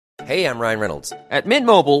Hey, I'm Ryan Reynolds. At Mint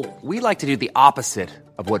Mobile, we like to do the opposite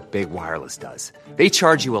of what Big Wireless does. They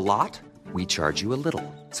charge you a lot, we charge you a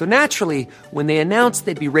little. So naturally, when they announced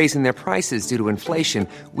they'd be raising their prices due to inflation,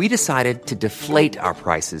 we decided to deflate our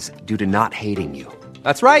prices due to not hating you.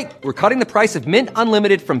 That's right. We're cutting the price of Mint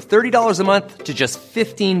Unlimited from $30 a month to just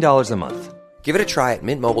 $15 a month. Give it a try at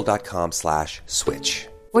mintmobile.com/switch.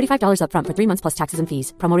 $45 up front for 3 months plus taxes and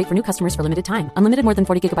fees. Promo rate for new customers for limited time. Unlimited more than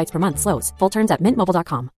 40 gigabytes per month. Slows full terms at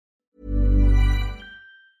mintmobile.com.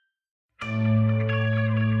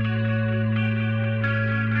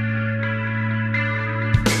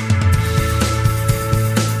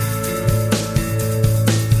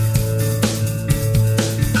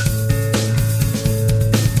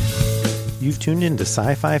 You've tuned in to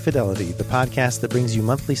Sci-Fi Fidelity, the podcast that brings you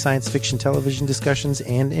monthly science fiction television discussions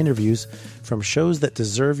and interviews from shows that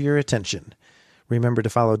deserve your attention. Remember to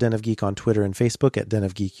follow Den of Geek on Twitter and Facebook at Den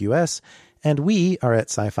of Geek US, and we are at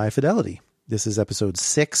Sci-Fi Fidelity. This is episode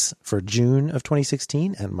 6 for June of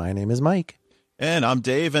 2016, and my name is Mike. And I'm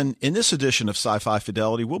Dave, and in this edition of Sci-Fi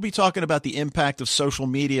Fidelity, we'll be talking about the impact of social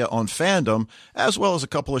media on fandom, as well as a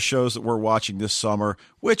couple of shows that we're watching this summer,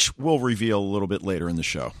 which we'll reveal a little bit later in the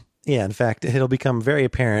show. Yeah, in fact, it'll become very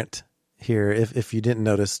apparent here, if you didn't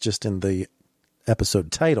notice just in the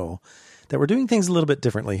episode title, that we're doing things a little bit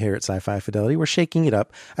differently here at Sci-Fi Fidelity. We're shaking it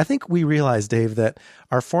up. I think we realized, Dave, that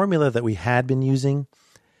our formula that we had been using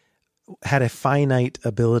had a finite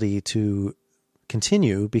ability to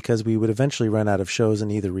continue because we would eventually run out of shows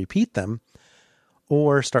and either repeat them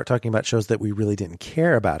or start talking about shows that we really didn't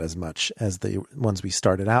care about as much as the ones we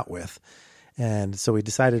started out with. And so we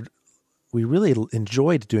decided we really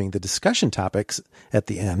enjoyed doing the discussion topics at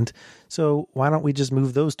the end. So why don't we just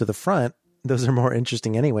move those to the front? Those are more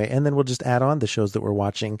interesting anyway. And then we'll just add on the shows that we're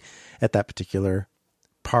watching at that particular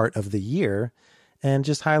part of the year and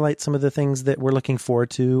just highlight some of the things that we're looking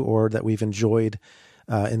forward to or that we've enjoyed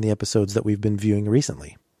in the episodes that we've been viewing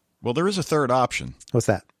recently. Well, there is a third option. What's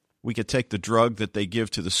that? We could take the drug that they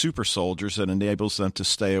give to the super soldiers that enables them to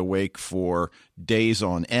stay awake for days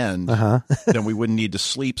on end. Then we wouldn't need to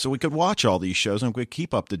sleep. So we could watch all these shows and we could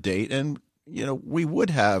keep up to date. And, you know, we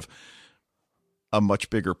would have a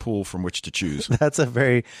much bigger pool from which to choose. That's a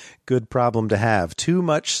very good problem to have. Too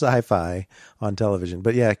much sci-fi on television.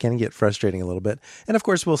 But yeah, it can get frustrating a little bit. And of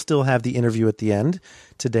course, we'll still have the interview at the end.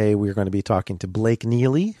 Today, we're going to be talking to Blake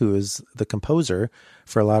Neely, who is the composer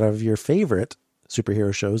for a lot of your favorite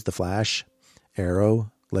superhero shows, The Flash,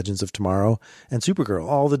 Arrow, Legends of Tomorrow, and Supergirl,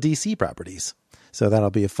 all the DC properties. So that'll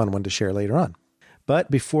be a fun one to share later on.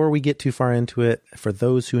 But before we get too far into it, for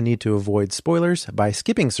those who need to avoid spoilers by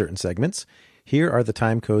skipping certain segments, here are the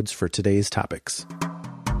time codes for today's topics.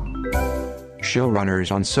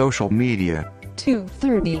 Showrunners on social media.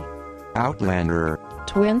 2:30. Outlander.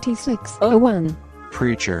 26:01.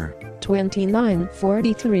 Preacher.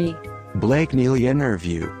 29:43. Blake Neely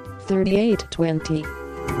interview. 38:20.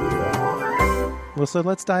 Well, so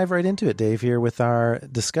let's dive right into it, Dave, here with our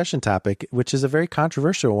discussion topic, which is a very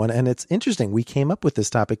controversial one. And it's interesting. We came up with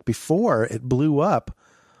this topic before it blew up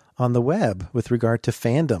on the web with regard to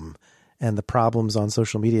fandom and the problems on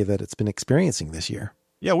social media that it's been experiencing this year.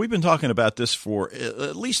 Yeah, we've been talking about this for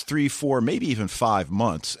at least 3, 4, maybe even 5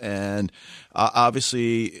 months. And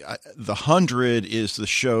obviously, The 100 is the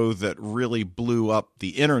show that really blew up the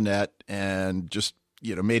internet and just,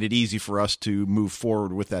 you know, made it easy for us to move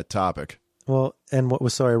forward with that topic. Well, and what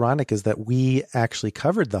was so ironic is that we actually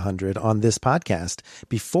covered The 100 on this podcast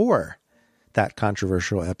before that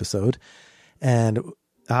controversial episode. And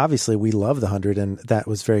obviously, we love The 100, and that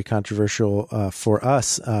was very controversial for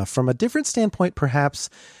us from a different standpoint, perhaps,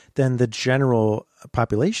 than the general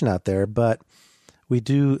population out there. But we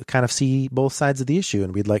do kind of see both sides of the issue,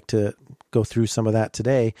 and we'd like to go through some of that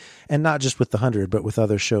today, and not just with The 100, but with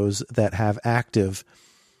other shows that have active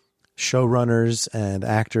showrunners and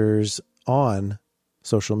actors on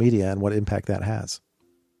social media and what impact that has.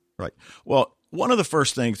 Right. Well, one of the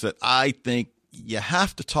first things that I think you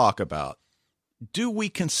have to talk about, do we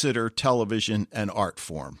consider television an art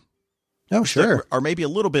form? Oh, sure. Or maybe a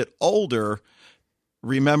little bit older,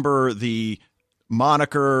 remember the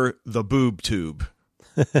moniker, the boob tube,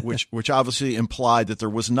 which obviously implied that there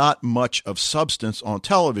was not much of substance on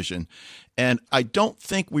television. And I don't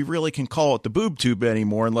think we really can call it the boob tube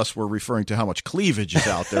anymore unless we're referring to how much cleavage is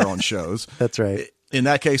out there on shows. That's right. In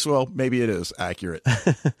that case, well, maybe it is accurate.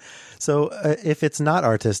 So if it's not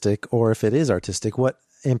artistic or if it is artistic, what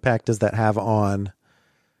impact does that have on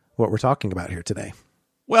what we're talking about here today?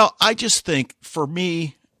 Well, I just think for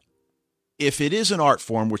me, if it is an art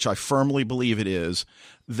form, which I firmly believe it is,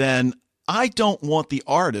 then I don't want the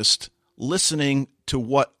artist listening to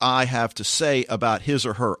what I have to say about his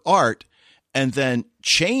or her art and then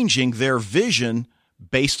changing their vision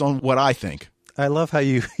based on what I think. I love how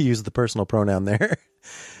you use the personal pronoun there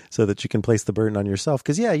so that you can place the burden on yourself.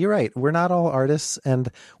 Because, yeah, you're right. We're not all artists, and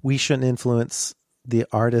we shouldn't influence the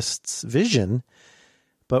artist's vision.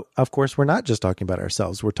 But, of course, we're not just talking about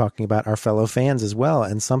ourselves. We're talking about our fellow fans as well.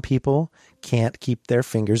 And some people can't keep their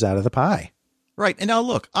fingers out of the pie. Right. And now,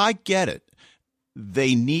 look, I get it.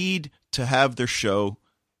 They need to have their show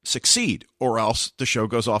succeed, or else the show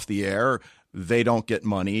goes off the air. They don't get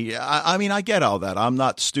money. I mean, I get all that. I'm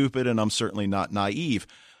not stupid, and I'm certainly not naive.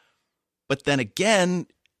 But then again,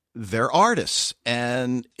 they're artists,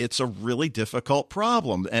 and it's a really difficult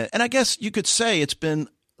problem. And I guess you could say it's been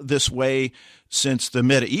this way since the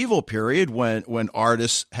medieval period when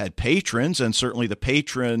artists had patrons, and certainly the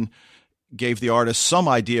patron gave the artist some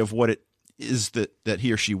idea of what it is that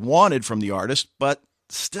he or she wanted from the artist, but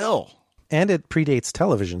still. And it predates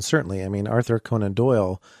television, certainly. I mean, Arthur Conan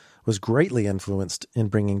Doyle was greatly influenced in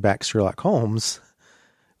bringing back Sherlock Holmes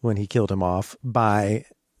when he killed him off by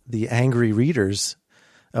the angry readers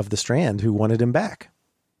of the Strand who wanted him back.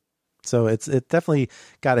 So it definitely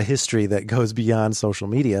got a history that goes beyond social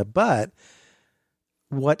media, but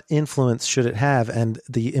what influence should it have? And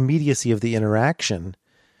the immediacy of the interaction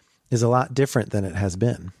is a lot different than it has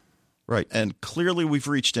been. Right. And clearly we've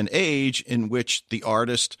reached an age in which the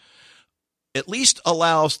artist at least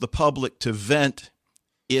allows the public to vent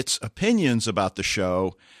its opinions about the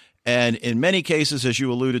show, and in many cases, as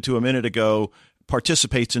you alluded to a minute ago,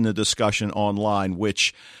 participates in the discussion online,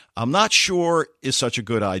 which I'm not sure is such a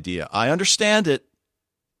good idea. I understand it,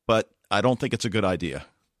 but I don't think it's a good idea.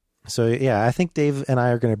 So, yeah, I think Dave and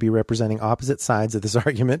I are going to be representing opposite sides of this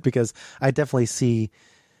argument, because I definitely see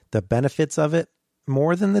the benefits of it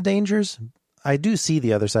more than the dangers. I do see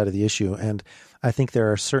the other side of the issue, and I think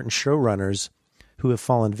there are certain showrunners who have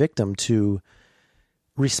fallen victim to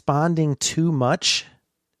responding too much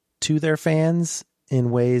to their fans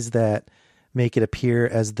in ways that make it appear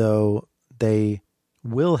as though they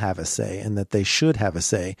will have a say and that they should have a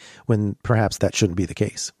say, when perhaps that shouldn't be the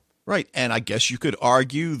case. Right. And I guess you could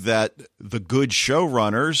argue that the good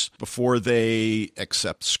showrunners, before they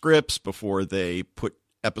accept scripts, before they put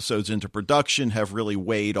episodes into production, have really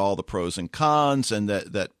weighed all the pros and cons, and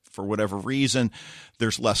that for whatever reason,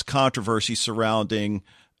 there's less controversy surrounding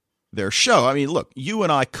their show. I mean, look, you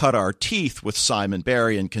and I cut our teeth with Simon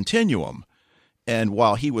Barry and Continuum. And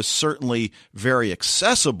while he was certainly very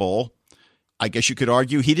accessible, I guess you could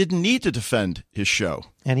argue he didn't need to defend his show.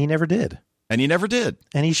 And he never did. And he never did.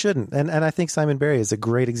 And he shouldn't. And I think Simon Barry is a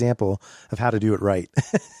great example of how to do it right.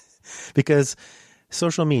 Because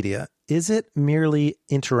social media, is it merely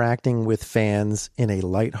interacting with fans in a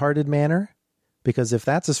lighthearted manner? Because if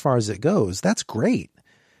that's as far as it goes, that's great.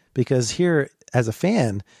 Because here, as a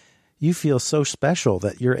fan, you feel so special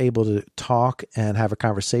that you're able to talk and have a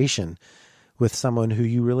conversation with someone who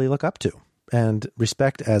you really look up to and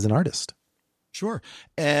respect as an artist. Sure.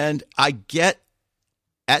 And I get,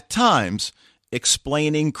 at times,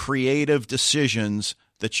 explaining creative decisions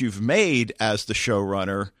that you've made as the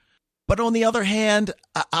showrunner. But on the other hand,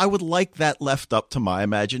 I would like that left up to my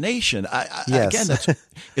imagination. Yes. Again,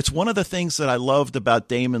 it's one of the things that I loved about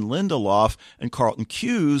Damon Lindelof and Carlton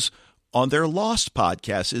Cuse on their Lost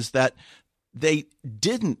podcast, is that they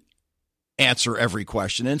didn't answer every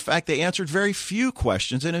question. In fact, they answered very few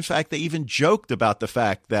questions. And in fact, they even joked about the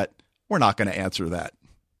fact that we're not going to answer that.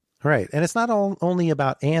 Right. And it's not only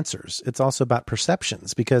about answers. It's also about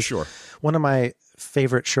perceptions, because Sure. One of my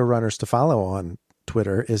favorite showrunners to follow on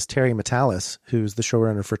Twitter is Terry Matalas, who's the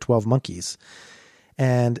showrunner for 12 Monkeys.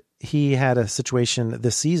 And he had a situation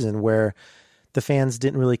this season where the fans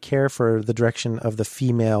didn't really care for the direction of the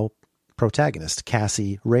female protagonist,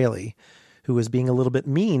 Cassie Rayleigh, who was being a little bit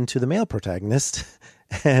mean to the male protagonist.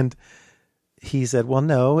 And he said, well,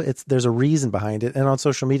 no, there's a reason behind it. And on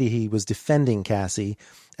social media, he was defending Cassie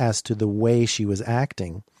as to the way she was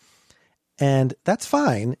acting. And that's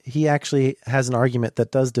fine. He actually has an argument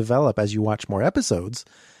that does develop as you watch more episodes.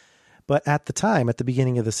 But at the time, at the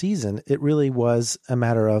beginning of the season, it really was a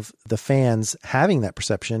matter of the fans having that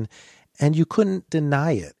perception, and you couldn't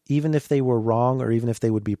deny it. Even if they were wrong, or even if they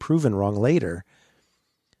would be proven wrong later,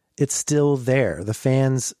 it's still there. The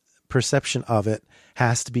fans' perception of it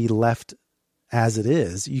has to be left as it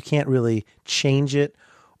is. You can't really change it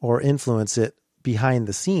or influence it behind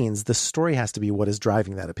the scenes. The story has to be what is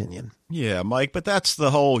driving that opinion. Yeah, Mike, but that's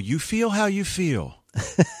the whole, you feel how you feel.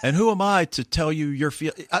 And who am I to tell you your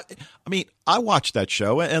feel? I mean, I watch that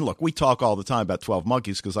show, and look, we talk all the time about 12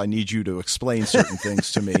 Monkeys because I need you to explain certain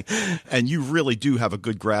things to me. And you really do have a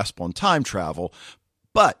good grasp on time travel.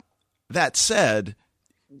 But That said,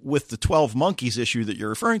 with the 12 Monkeys issue that you're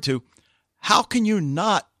referring to, how can you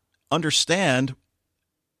not understand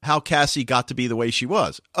how Cassie got to be the way she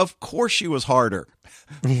was? Of course she was harder.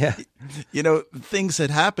 Yeah. Things had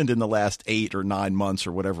happened in the last 8 or 9 months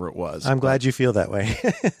or whatever it was. I'm glad you feel that way,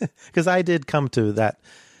 because I did come to that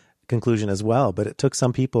conclusion as well, but it took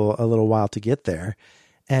some people a little while to get there.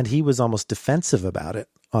 And he was almost defensive about it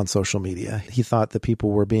on social media. He thought that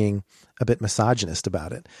people were being a bit misogynist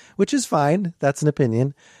about it, which is fine. That's an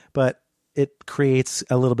opinion, but it creates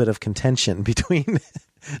a little bit of contention between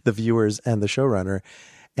the viewers and the showrunner.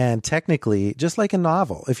 And technically, just like a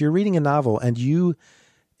novel, if you're reading a novel and you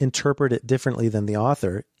interpret it differently than the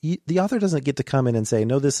author doesn't get to come in and say,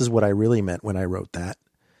 no, this is what I really meant when I wrote that.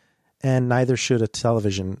 And neither should a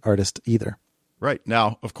television artist either. Right.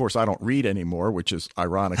 Now, of course, I don't read anymore, which is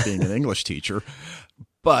ironic being an English teacher.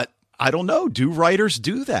 But I don't know. Do writers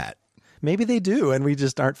do that? Maybe they do, and we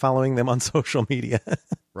just aren't following them on social media.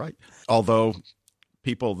 Right. Although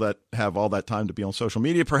people that have all that time to be on social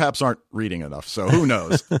media perhaps aren't reading enough. So who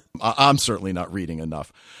knows? I'm certainly not reading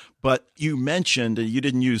enough. But you mentioned, and you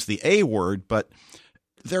didn't use the A word, but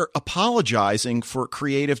they're apologizing for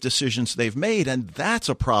creative decisions they've made, and that's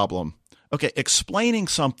a problem. Okay, explaining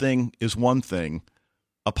something is one thing.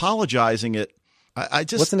 Apologizing it, I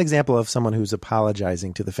just... What's an example of someone who's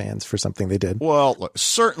apologizing to the fans for something they did? Well, look,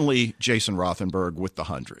 certainly Jason Rothenberg with the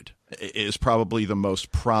 100 is probably the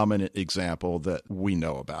most prominent example that we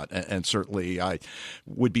know about. And certainly I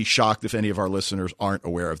would be shocked if any of our listeners aren't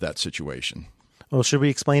aware of that situation. Well, should we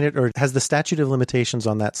explain it, or has the statute of limitations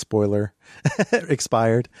on that spoiler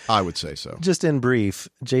expired? I would say so. Just in brief,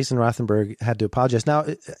 Jason Rothenberg had to apologize. Now,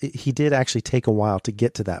 he did actually take a while to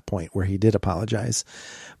get to that point where he did apologize,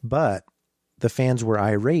 but the fans were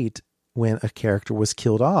irate when a character was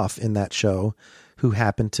killed off in that show who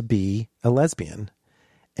happened to be a lesbian.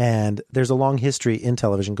 And there's a long history in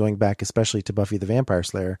television, going back especially to Buffy the Vampire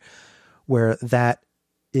Slayer, where that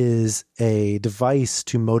is a device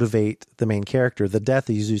to motivate the main character. The death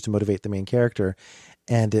is used to motivate the main character,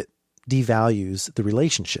 and it devalues the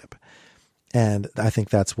relationship. And I think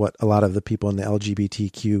that's what a lot of the people in the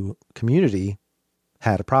LGBTQ community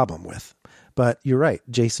had a problem with. But you're right.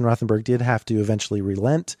 Jason Rothenberg did have to eventually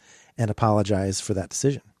relent and apologize for that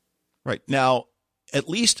decision. Right. Now, at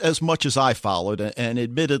least as much as I followed, and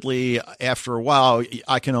admittedly, after a while,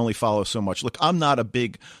 I can only follow so much. Look, I'm not a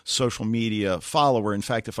big social media follower. In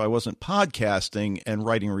fact, if I wasn't podcasting and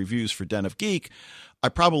writing reviews for Den of Geek, I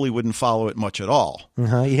probably wouldn't follow it much at all.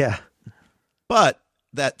 Yeah. But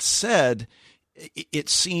that said, it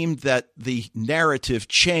seemed that the narrative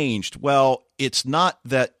changed. Well, it's not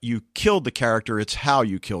that you killed the character, it's how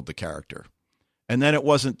you killed the character. And then it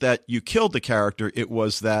wasn't that you killed the character, it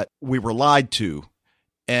was that we were lied to.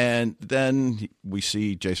 And then we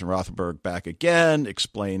see Jason Rothenberg back again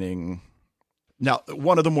explaining. Now,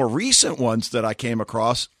 one of the more recent ones that I came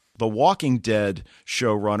across, the Walking Dead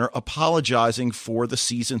showrunner apologizing for the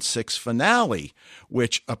season 6 finale,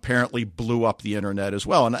 which apparently blew up the internet as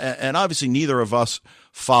well. And obviously neither of us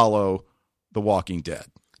follow The Walking Dead.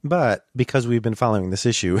 But because we've been following this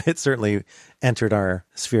issue, it certainly entered our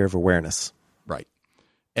sphere of awareness. Right.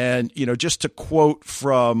 And, just to quote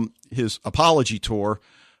from his apology tour,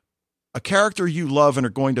 "A character you love and are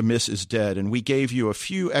going to miss is dead, and we gave you a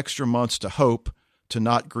few extra months to hope, to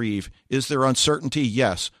not grieve. Is there uncertainty?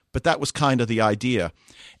 Yes, but that was kind of the idea."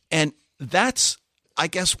 And that's, I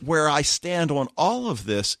guess, where I stand on all of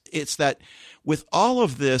this. It's that with all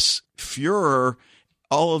of this furor,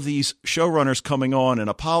 all of these showrunners coming on and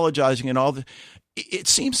apologizing and all, it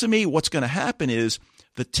seems to me what's going to happen is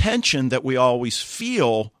the tension that we always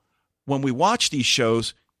feel when we watch these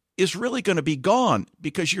shows is really going to be gone,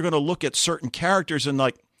 because you're going to look at certain characters and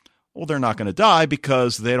like, well, they're not going to die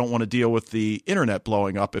because they don't want to deal with the internet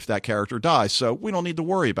blowing up if that character dies. So we don't need to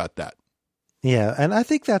worry about that. Yeah. And I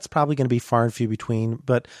think that's probably going to be far and few between,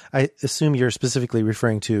 but I assume you're specifically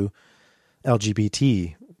referring to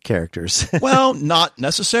LGBT characters. Well, not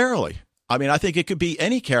necessarily. I mean, I think it could be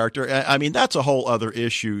any character. I mean, that's a whole other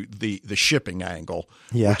issue, the shipping angle,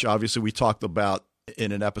 which obviously we talked about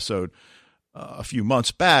in an episode a few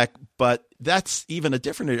months back, but that's even a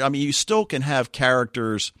different, I mean, you still can have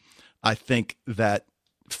characters, I think, that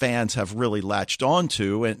fans have really latched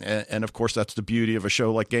onto. And of course, that's the beauty of a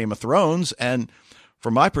show like Game of Thrones. And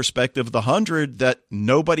from my perspective, the 100, that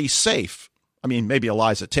nobody's safe. I mean, maybe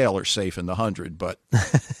Eliza Taylor's safe in the 100, but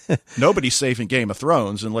nobody's safe in Game of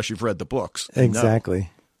Thrones unless you've read the books. Exactly. No.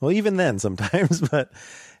 Well, even then sometimes, but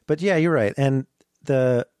yeah, you're right. And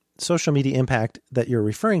the social media impact that you're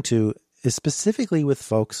referring to is specifically with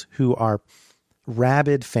folks who are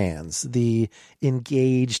rabid fans, the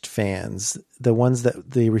engaged fans, the ones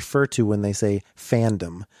that they refer to when they say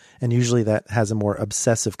fandom. And usually that has a more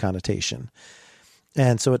obsessive connotation.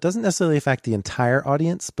 And so it doesn't necessarily affect the entire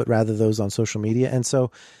audience, but rather those on social media. And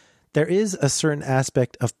so there is a certain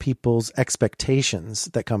aspect of people's expectations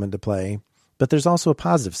that come into play, but there's also a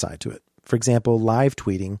positive side to it. For example, live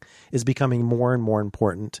tweeting is becoming more and more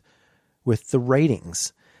important with the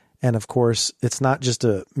ratings. And of course, it's not just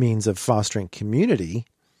a means of fostering community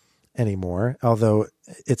anymore, although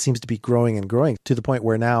it seems to be growing and growing to the point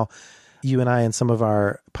where now you and I and some of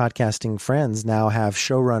our podcasting friends now have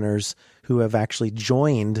showrunners who have actually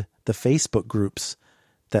joined the Facebook groups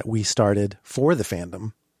that we started for the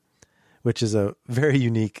fandom, which is a very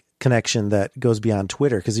unique connection that goes beyond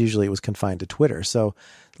Twitter, because usually it was confined to Twitter. So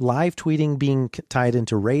live tweeting being tied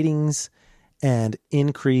into ratings and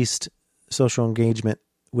increased social engagement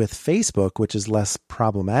with Facebook, which is less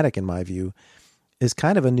problematic in my view, is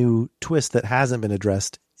kind of a new twist that hasn't been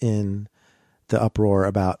addressed in the uproar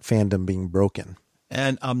about fandom being broken.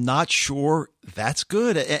 And I'm not sure that's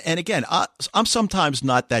good. And again, I'm sometimes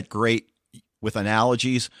not that great with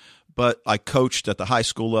analogies, but I coached at the high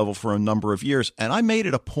school level for a number of years, and I made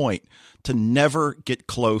it a point to never get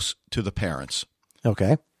close to the parents.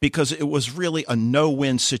 Okay. Because it was really a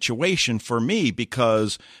no-win situation for me,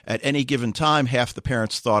 because at any given time, half the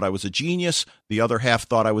parents thought I was a genius, the other half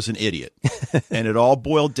thought I was an idiot. And it all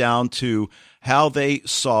boiled down to how they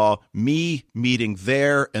saw me meeting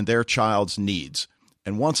their and their child's needs.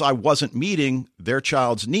 And once I wasn't meeting their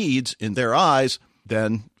child's needs in their eyes,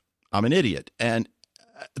 then I'm an idiot. And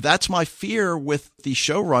that's my fear with the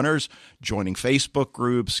showrunners joining Facebook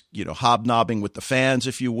groups, hobnobbing with the fans,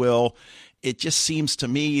 if you will. It just seems to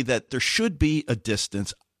me that there should be a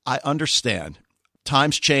distance. I understand.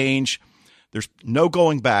 Times change. There's no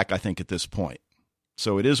going back, I think, at this point.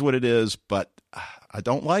 So it is what it is, but I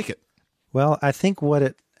don't like it. Well, I think what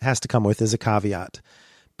it has to come with is a caveat.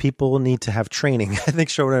 People need to have training. I think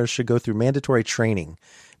showrunners should go through mandatory training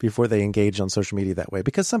before they engage on social media that way,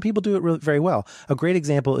 because some people do it really, very well. A great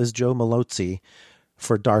example is Joe Malozzi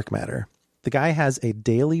for Dark Matter. The guy has a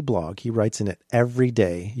daily blog. He writes in it every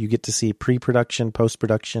day. You get to see pre-production,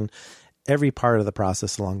 post-production, every part of the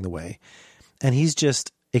process along the way. And he's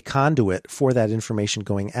just a conduit for that information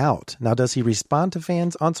going out. Now, does he respond to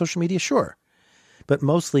fans on social media? Sure. But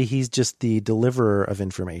mostly he's just the deliverer of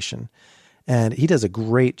information. And he does a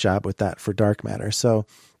great job with that for Dark Matter. So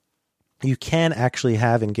you can actually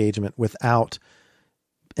have engagement without,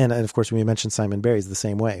 and of course, when we mentioned Simon Barry's the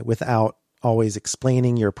same way, without always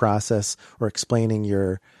explaining your process or explaining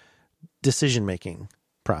your decision-making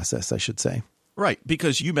process, I should say. Right,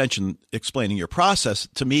 because you mentioned explaining your process.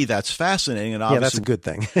 To me, that's fascinating. And obviously, yeah, that's a good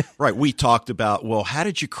thing. Right, we talked about, well, how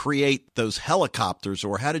did you create those helicopters,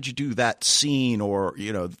 or how did you do that scene, or,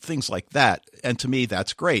 things like that. And to me,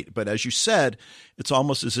 that's great. But as you said, it's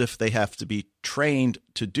almost as if they have to be trained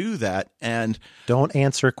to do that. And don't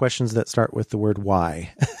answer questions that start with the word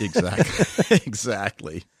why. Exactly.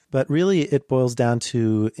 Exactly. But really, it boils down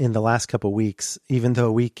to, in the last couple of weeks, even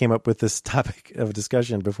though we came up with this topic of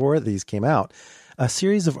discussion before these came out, a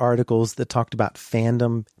series of articles that talked about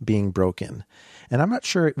fandom being broken. And I'm not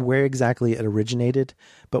sure where exactly it originated,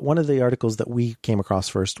 but one of the articles that we came across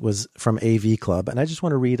first was from AV Club. And I just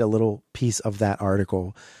want to read a little piece of that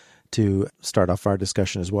article to start off our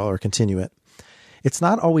discussion as well, or continue it. It's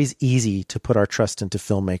not always easy to put our trust into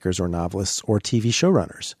filmmakers or novelists or TV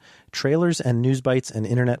showrunners. Trailers and news bites and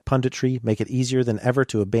internet punditry make it easier than ever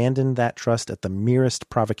to abandon that trust at the merest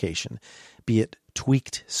provocation, be it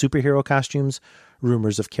tweaked superhero costumes,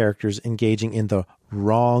 rumors of characters engaging in the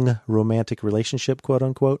wrong romantic relationship, quote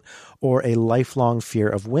unquote, or a lifelong fear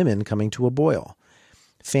of women coming to a boil.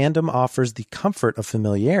 Fandom offers the comfort of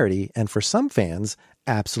familiarity and, for some fans,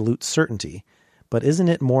 absolute certainty. But isn't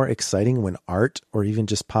it more exciting when art, or even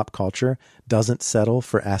just pop culture, doesn't settle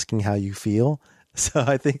for asking how you feel? So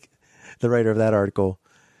I think the writer of that article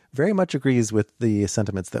very much agrees with the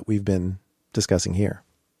sentiments that we've been discussing here.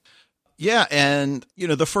 Yeah, and,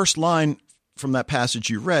 the first line from that passage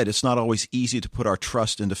you read, it's not always easy to put our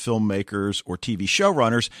trust into filmmakers or TV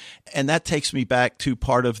showrunners. And that takes me back to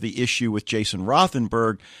part of the issue with Jason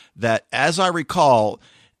Rothenberg that, as I recall,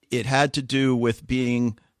 it had to do with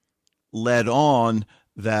being led on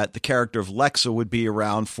that the character of Lexa would be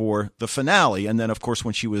around for the finale. And then, of course,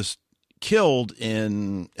 when she was killed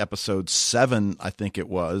in episode 7, I think it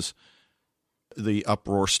was, the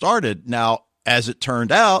uproar started. Now, as it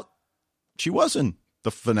turned out, she was in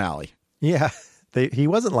the finale. Yeah, he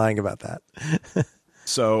wasn't lying about that.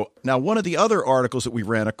 So now one of the other articles that we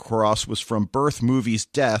ran across was from Birth Movies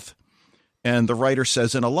Death. And the writer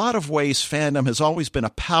says, in a lot of ways, fandom has always been a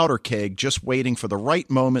powder keg just waiting for the right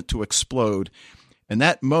moment to explode. And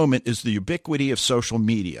that moment is the ubiquity of social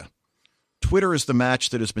media. Twitter is the match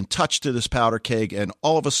that has been touched to this powder keg, and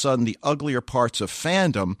all of a sudden the uglier parts of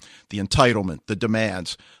fandom, the entitlement, the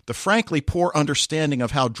demands, the frankly poor understanding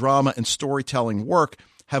of how drama and storytelling work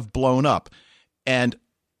have blown up. And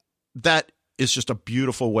that is just a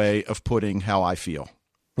beautiful way of putting how I feel.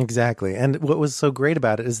 Exactly. And what was so great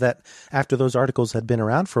about it is that after those articles had been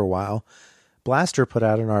around for a while, Blaster put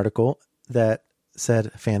out an article that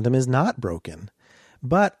said fandom is not broken.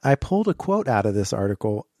 But I pulled a quote out of this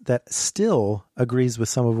article that still agrees with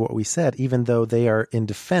some of what we said, even though they are in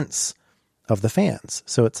defense of the fans.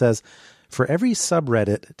 So it says, for every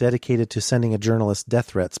subreddit dedicated to sending a journalist death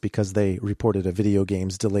threats because they reported a video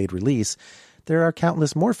game's delayed release, there are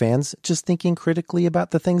countless more fans just thinking critically about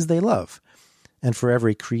the things they love. And for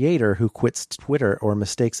every creator who quits Twitter or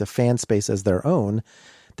mistakes a fan space as their own,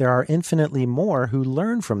 there are infinitely more who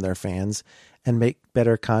learn from their fans and make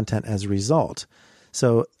better content as a result.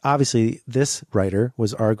 So obviously this writer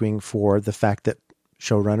was arguing for the fact that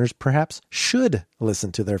showrunners perhaps should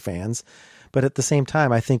listen to their fans. But at the same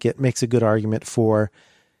time, I think it makes a good argument for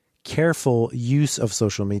careful use of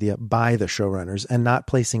social media by the showrunners and not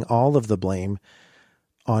placing all of the blame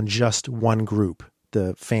on just one group,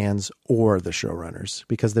 the fans or the showrunners,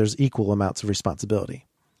 because there's equal amounts of responsibility.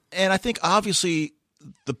 And I think obviously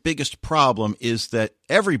the biggest problem is that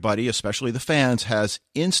everybody, especially the fans, has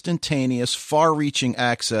instantaneous, far-reaching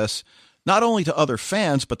access not only to other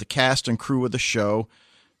fans, but the cast and crew of the show.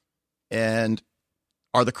 And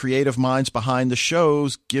are the creative minds behind the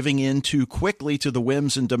shows giving in too quickly to the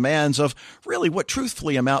whims and demands of really what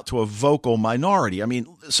truthfully amount to a vocal minority? I mean,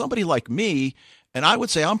 somebody like me, and I would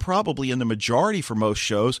say I'm probably in the majority for most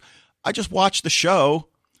shows, I just watch the show,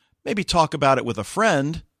 maybe talk about it with a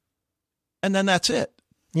friend, and then that's it.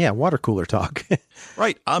 Yeah, water cooler talk.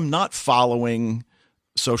 Right. I'm not following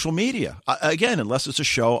social media. Again, unless it's a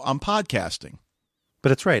show I'm podcasting.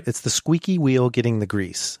 But it's right. It's the squeaky wheel getting the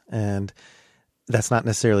grease. And that's not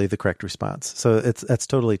necessarily the correct response. So that's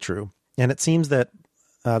totally true. And it seems that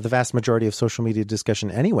the vast majority of social media discussion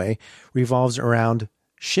anyway revolves around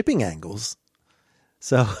shipping angles.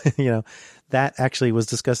 So, that actually was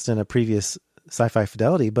discussed in a previous Sci-Fi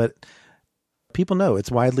Fidelity, but people know it's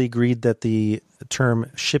widely agreed that the term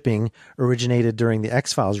shipping originated during the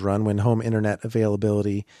X-Files run when home internet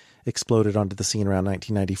availability exploded onto the scene around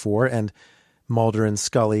 1994. And Mulder and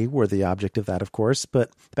Scully were the object of that, of course.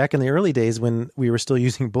 But back in the early days when we were still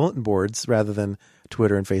using bulletin boards rather than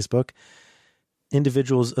Twitter and Facebook,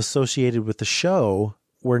 individuals associated with the show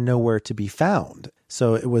were nowhere to be found.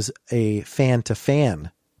 So it was a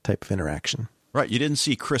fan-to-fan type of interaction. Right. You didn't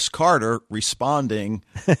see Chris Carter responding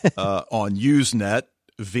on Usenet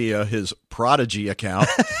via his Prodigy account.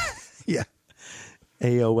 Yeah.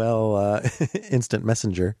 AOL Instant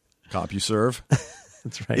Messenger. CompuServe.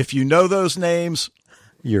 That's right. If you know those names,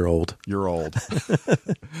 you're old. You're old.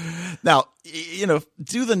 Now,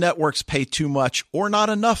 do the networks pay too much or not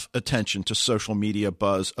enough attention to social media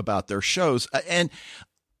buzz about their shows? And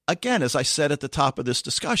again, as I said at the top of this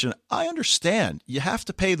discussion, I understand you have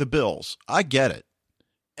to pay the bills. I get it.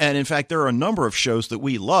 And in fact, there are a number of shows that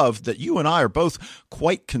we love that you and I are both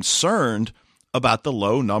quite concerned about the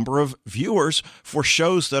low number of viewers for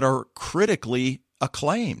shows that are critically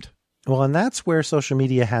acclaimed. Well, and that's where social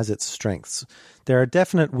media has its strengths. There are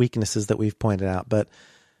definite weaknesses that we've pointed out, but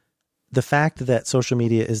the fact that social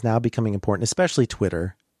media is now becoming important, especially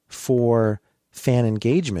Twitter, for fan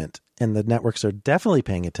engagement, and the networks are definitely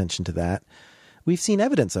paying attention to that, we've seen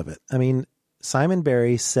evidence of it. I mean, Simon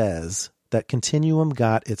Barry says that Continuum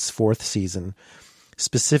got its fourth season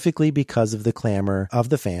specifically because of the clamor of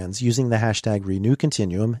the fans using the hashtag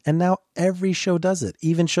 #RenewContinuum, and now every show does it,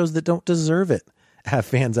 even shows that don't deserve it have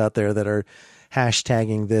fans out there that are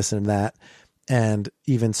hashtagging this and that, and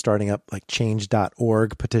even starting up like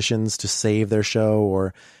change.org petitions to save their show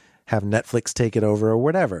or have Netflix take it over or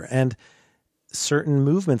whatever. And certain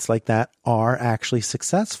movements like that are actually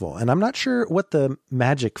successful. And I'm not sure what the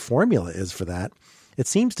magic formula is for that. It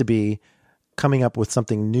seems to be coming up with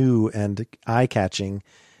something new and eye-catching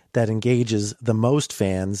that engages the most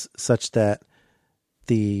fans such that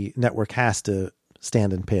the network has to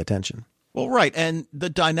stand and pay attention. Well, right. And the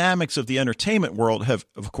dynamics of the entertainment world have,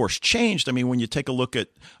 of course, changed. I mean, when you take a look at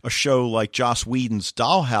a show like Joss Whedon's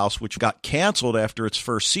Dollhouse, which got canceled after its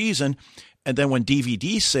first season, and then when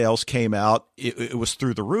DVD sales came out, it was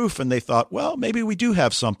through the roof, and they thought, well, maybe we do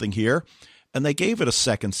have something here, and they gave it a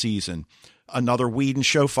second season. Another Whedon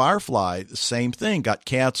show, Firefly, the same thing, got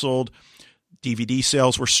canceled. DVD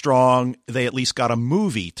sales were strong. They at least got a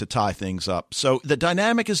movie to tie things up. So the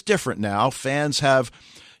dynamic is different now. Fans have,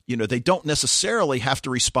 they don't necessarily have to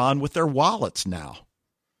respond with their wallets now.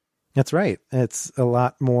 That's right. It's a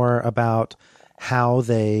lot more about how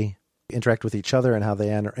they interact with each other and how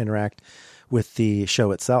they interact with the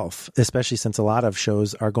show itself, especially since a lot of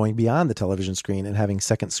shows are going beyond the television screen and having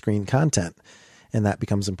second screen content. And that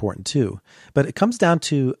becomes important too. But it comes down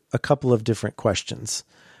to a couple of different questions.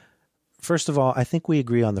 First of all, I think we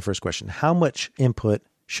agree on the first question. How much input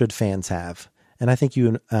should fans have? And I think you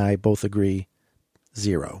and I both agree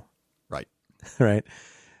 0. Right. Right.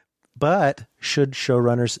 But should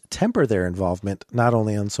showrunners temper their involvement, not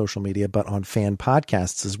only on social media, but on fan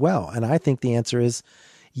podcasts as well? And I think the answer is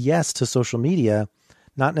yes to social media,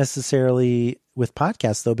 not necessarily with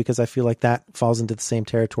podcasts, though, because I feel like that falls into the same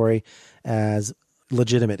territory as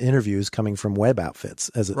legitimate interviews coming from web outfits.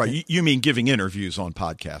 Right. You mean giving interviews on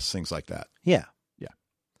podcasts, things like that. Yeah. Yeah.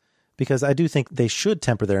 Because I do think they should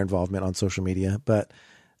temper their involvement on social media, but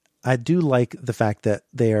I do like the fact that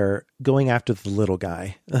they are going after the little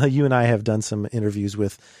guy. You and I have done some interviews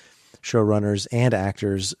with showrunners and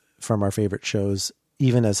actors from our favorite shows,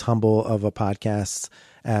 even as humble of a podcast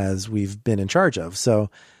as we've been in charge of.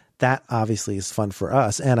 So that obviously is fun for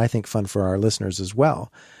us, and I think fun for our listeners as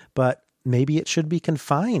well. But maybe it should be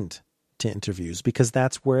confined to interviews because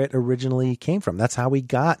that's where it originally came from. That's how we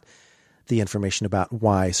got the information about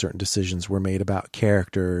why certain decisions were made about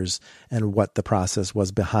characters and what the process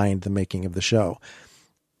was behind the making of the show.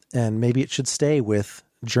 And maybe it should stay with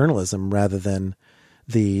journalism rather than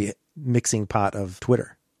the mixing pot of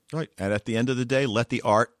Twitter. Right. And at the end of the day, let the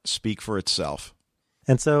art speak for itself.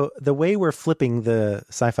 And so the way we're flipping the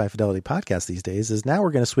Sci-Fi Fidelity podcast these days is now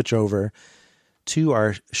we're going to switch over to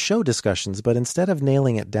our show discussions, but instead of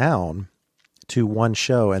nailing it down to one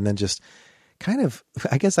show and then just kind of,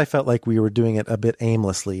 I guess I felt like we were doing it a bit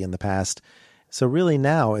aimlessly in the past. So really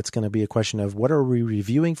now it's going to be a question of what are we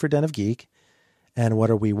reviewing for Den of Geek and what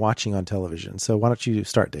are we watching on television? So why don't you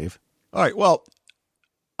start, Dave? All right. Well,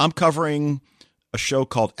 I'm covering a show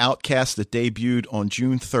called Outcast that debuted on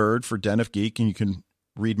June 3rd for Den of Geek, and you can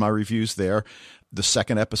read my reviews there. The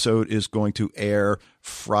second episode is going to air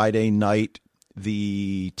Friday night,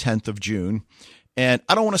 the 10th of June. And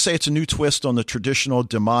I don't want to say it's a new twist on the traditional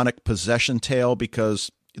demonic possession tale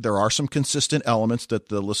because there are some consistent elements that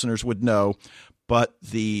the listeners would know, but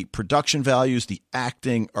the production values, the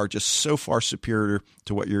acting are just so far superior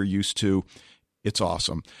to what you're used to. It's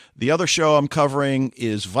awesome. The other show I'm covering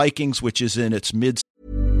is Vikings, which is in its mid.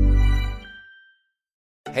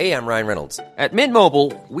 Hey, I'm Ryan Reynolds. At Mint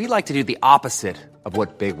Mobile, we like to do the opposite of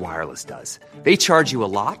what Big Wireless does. They charge you a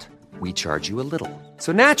lot. We charge you a little.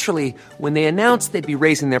 So naturally, when they announced they'd be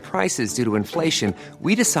raising their prices due to inflation,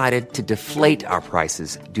 we decided to deflate our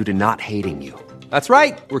prices due to not hating you. That's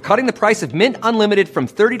right. We're cutting the price of Mint Unlimited from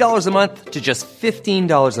 $30 a month to just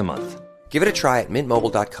 $15 a month. Give it a try at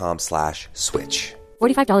mintmobile.com/switch.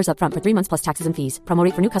 $45 up front for 3 months plus taxes and fees. Promo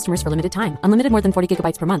rate for new customers for limited time. Unlimited more than 40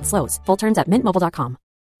 gigabytes per month. Slows full terms at mintmobile.com.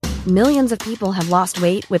 Millions of people have lost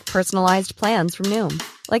weight with personalized plans from Noom.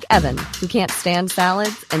 Like Evan, who can't stand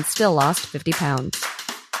salads and still lost 50 pounds.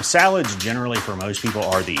 Salads generally for most people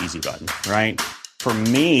are the easy button, right? For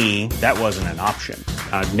me, that wasn't an option.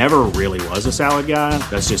 I never really was a salad guy.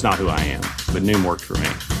 That's just not who I am. But Noom worked for me.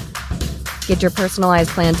 Get your personalized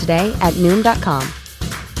plan today at Noom.com.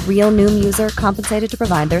 Real Noom user compensated to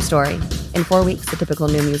provide their story. In 4 weeks, the typical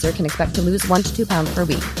Noom user can expect to lose 1 to 2 pounds per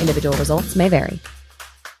week. Individual results may vary.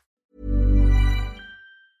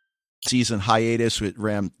 Season hiatus. It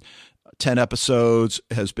ran 10 episodes,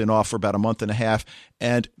 has been off for about a month and a half.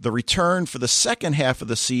 And the return for the second half of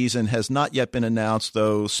the season has not yet been announced,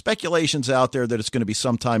 though speculation's out there that it's going to be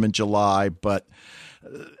sometime in July. But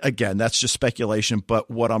again, that's just speculation.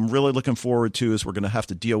 But what I'm really looking forward to is we're going to have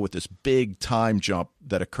to deal with this big time jump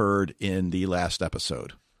that occurred in the last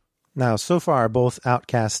episode. Now, so far, both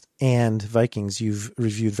Outcast and Vikings you've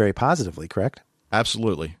reviewed very positively, correct?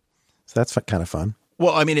 Absolutely. So that's kind of fun.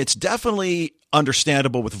 Well, I mean, it's definitely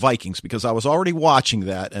understandable with Vikings because I was already watching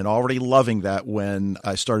that and already loving that when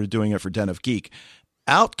I started doing it for Den of Geek.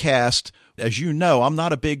 Outcast, as you know, I'm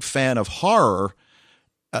not a big fan of horror.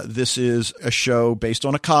 This is a show based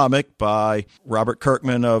on a comic by Robert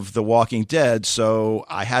Kirkman of The Walking Dead. So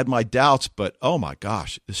I had my doubts, but oh my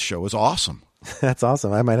gosh, this show is awesome. That's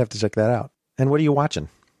awesome. I might have to check that out. And what are you watching?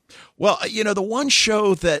 Well, you know, the one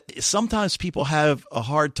show that sometimes people have a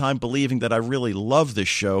hard time believing that I really love this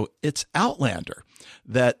show, it's Outlander.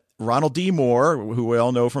 That Ronald D. Moore, who we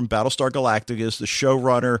all know from Battlestar Galactica, is the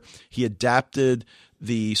showrunner. He adapted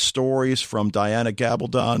the stories from Diana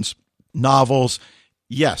Gabaldon's novels.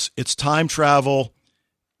 yes, it's time travel.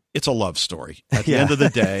 It's a love story at the end of the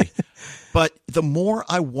day. But the more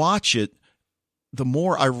I watch it, the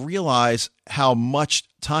more I realize how much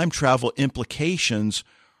time travel implications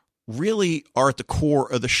really are at the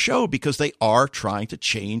core of the show, because they are trying to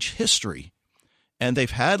change history. And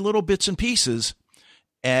they've had little bits and pieces,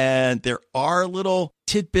 and there are little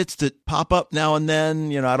tidbits that pop up now and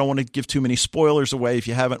then. I don't want to give too many spoilers away if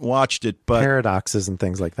you haven't watched it, but paradoxes and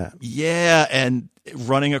things like that. Yeah, and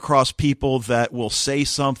running across people that will say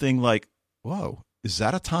something like, whoa, is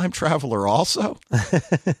that a time traveler also?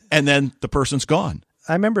 And then the person's gone.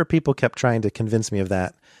 I remember people kept trying to convince me of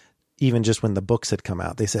that, even just when the books had come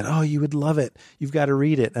out. They said, oh, you would love it. You've got to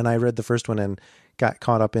read it. And I read the first one and got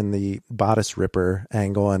caught up in the bodice ripper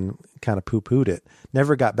angle and kind of poo-pooed it.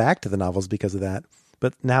 Never got back to the novels because of that.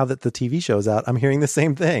 But now that the TV show's out, I'm hearing the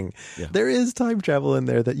same thing. Yeah. There is time travel in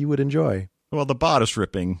there that you would enjoy. Well, the bodice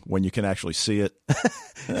ripping, when you can actually see it,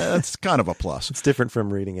 that's kind of a plus. It's different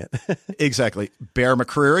from reading it. Exactly. Bear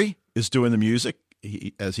McCreary is doing the music,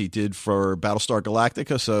 as he did for Battlestar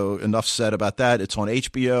Galactica. So enough said about that. It's on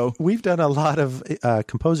HBO. We've done a lot of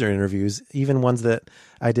composer interviews, even ones that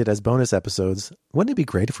I did as bonus episodes. Wouldn't it be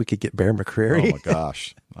great if we could get Bear McCreary? Oh, my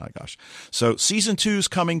gosh. My gosh. So season 2 is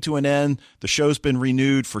coming to an end. The show's been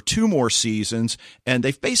renewed for 2 more seasons, and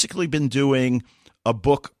they've basically been doing a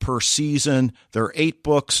book per season. There are 8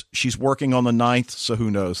 books. She's working on the 9th, so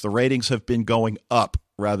who knows? The ratings have been going up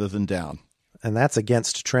rather than down. And that's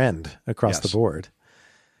against trend across the board.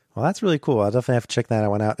 Well, that's really cool. I'll definitely have to check that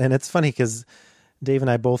one out. And it's funny because Dave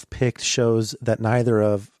and I both picked shows that neither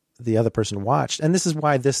of the other person watched. And this is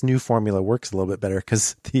why this new formula works a little bit better,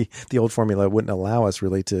 because the old formula wouldn't allow us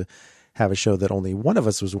really to have a show that only one of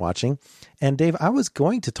us was watching. And Dave, I was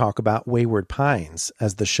going to talk about Wayward Pines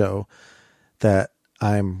as the show that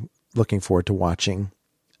I'm looking forward to watching,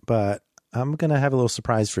 but I'm going to have a little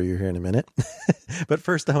surprise for you here in a minute. But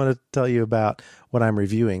first, I want to tell you about what I'm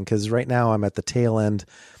reviewing, because right now I'm at the tail end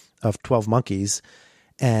of 12 Monkeys,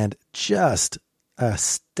 and just a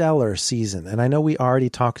stellar season. And I know we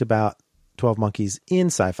already talked about 12 Monkeys in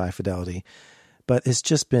Sci-Fi Fidelity, but it's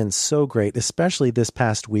just been so great, especially this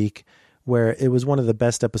past week, where it was one of the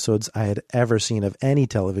best episodes I had ever seen of any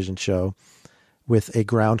television show, with a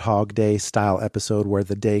Groundhog Day style episode where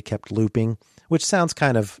the day kept looping, which sounds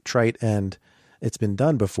kind of trite and it's been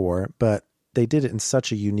done before, but they did it in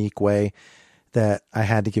such a unique way that I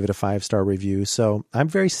had to give it a 5-star review. So I'm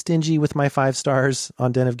very stingy with my 5 stars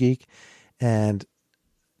on Den of Geek, and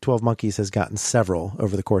 12 Monkeys has gotten several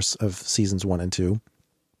over the course of seasons 1 and 2.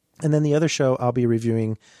 And then the other show I'll be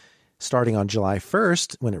reviewing starting on July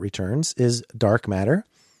 1st when it returns is Dark Matter,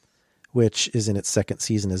 which is in its 2nd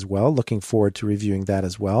season as well. Looking forward to reviewing that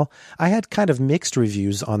as well. I had kind of mixed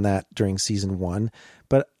reviews on that during season 1,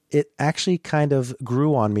 but it actually kind of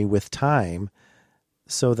grew on me with time,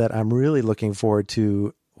 so that I'm really looking forward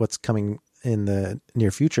to what's coming in the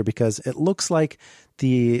near future, because it looks like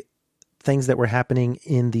the things that were happening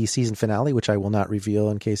in the season finale, which I will not reveal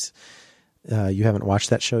in case you haven't watched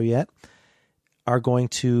that show yet, are going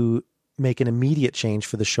to make an immediate change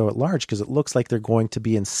for the show at large, because it looks like they're going to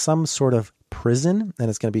be in some sort of prison, and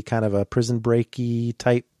it's going to be kind of a prison break-y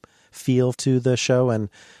type feel to the show and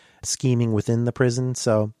scheming within the prison.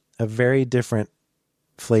 So a very different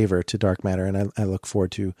flavor to Dark Matter, and I look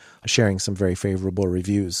forward to sharing some very favorable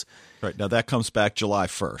reviews. Right. Now that comes back July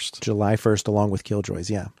 1st. July 1st, along with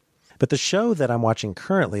Killjoys, yeah. But the show that I'm watching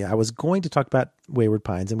currently, I was going to talk about Wayward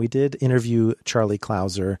Pines, and we did interview Charlie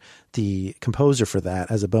Clouser, the composer for that,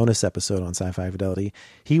 as a bonus episode on Sci-Fi Fidelity.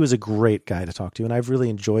 He was a great guy to talk to, and I've really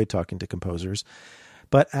enjoyed talking to composers.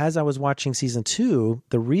 But as I was watching season 2,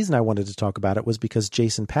 the reason I wanted to talk about it was because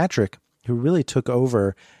Jason Patric, who really took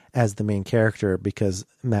over as the main character because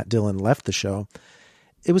Matt Dillon left the show,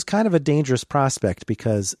 it was kind of a dangerous prospect,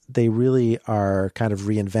 because they really are kind of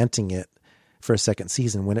reinventing it for a 2nd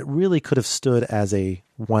season when it really could have stood as a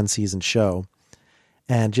 1-season show.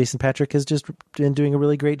 And Jason Patric has just been doing a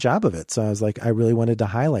really great job of it. So I was like, I really wanted to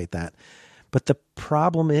highlight that. But the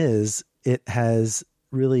problem is it has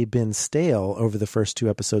really been stale over the first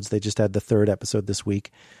 2 episodes. They just had the 3rd episode this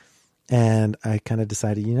week. And I kind of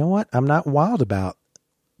decided, you know what? I'm not wild about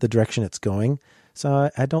the direction it's going.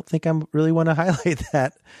 So I don't think I really want to highlight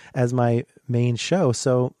that as my main show.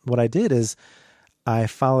 So what I did is I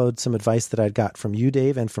followed some advice that I'd got from you,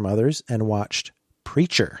 Dave, and from others, and watched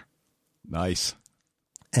Preacher. Nice.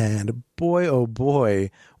 And boy, oh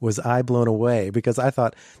boy, was I blown away, because I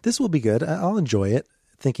thought this will be good. I'll enjoy it,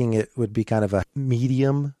 thinking it would be kind of a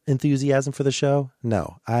medium enthusiasm for the show.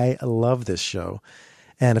 No, I love this show.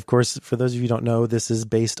 And of course, for those of you who don't know, this is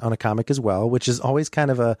based on a comic as well, which is always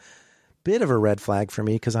kind of a bit of a red flag for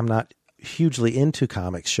me because I'm not hugely into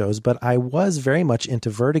comics shows, but I was very much into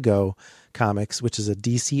Vertigo Comics, which is a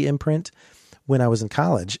DC imprint, when I was in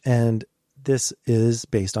college. And this is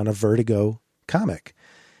based on a Vertigo comic.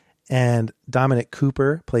 And Dominic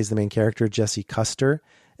Cooper plays the main character, Jesse Custer,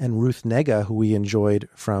 and Ruth Negga, who we enjoyed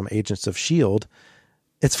from Agents of S.H.I.E.L.D.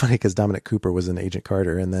 It's funny because Dominic Cooper was in Agent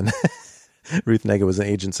Carter, and then Ruth Negga was in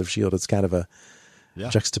Agents of S.H.I.E.L.D. It's kind of a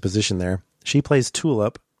juxtaposition there. She plays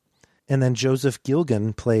Tulip, and then Joseph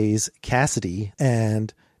Gilgan plays Cassidy,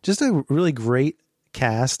 and just a really great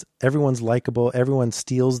cast. Everyone's likable. Everyone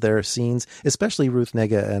steals their scenes, especially Ruth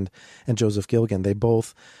Negga and Joseph Gilgan. They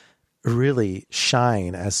both really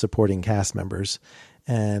shine as supporting cast members.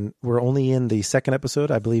 And we're only in the second episode.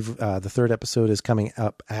 I believe the third episode is coming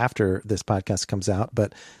up after this podcast comes out,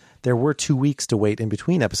 but there were 2 weeks to wait in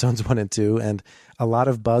between episodes 1 and 2, and a lot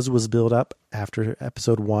of buzz was built up after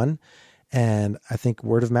episode 1. And I think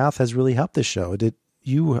word of mouth has really helped this show.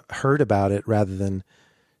 You heard about it rather than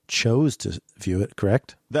chose to view it,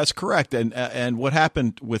 correct? That's correct. And what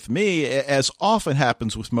happened with me, as often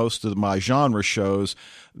happens with most of my genre shows,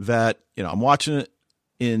 that, I'm watching it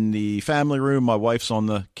in the family room. My wife's on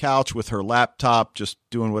the couch with her laptop, just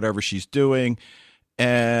doing whatever she's doing.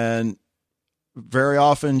 And very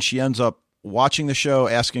often she ends up watching the show,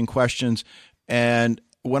 asking questions. And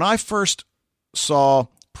when I first saw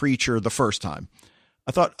Preacher the first time,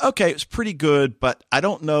 I thought, okay, it's pretty good, but I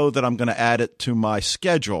don't know that I'm going to add it to my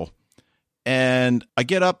schedule. And I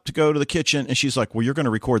get up to go to the kitchen, and she's like, well, you're going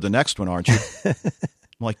to record the next one, aren't you? I'm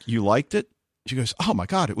like, you liked it? She goes, oh my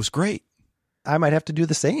God, it was great. I might have to do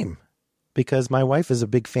the same because my wife is a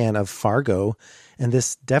big fan of Fargo, and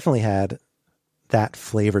this definitely had that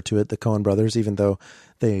flavor to it, the Coen brothers, even though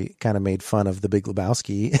they kind of made fun of the Big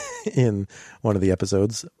Lebowski in one of the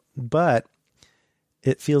episodes. But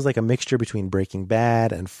it feels like a mixture between Breaking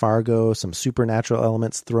Bad and Fargo, some supernatural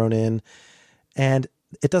elements thrown in, and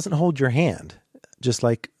it doesn't hold your hand, just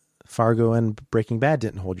like Fargo and Breaking Bad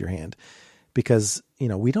didn't hold your hand, because,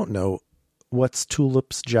 we don't know what's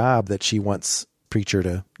Tulip's job that she wants Preacher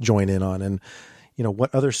to join in on, and,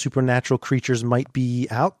 what other supernatural creatures might be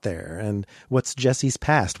out there, and what's Jesse's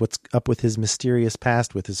past, what's up with his mysterious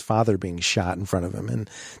past with his father being shot in front of him, and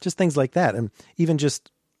just things like that. And even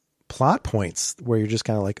just plot points where you're just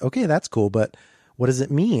kind of like, okay, that's cool, but what does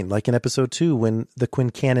it mean? Like in episode 2, when the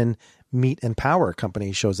Quincannon Meat and Power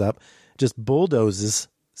Company shows up, just bulldozes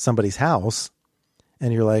somebody's house,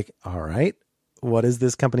 and you're like, all right, what is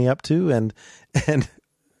this company up to? And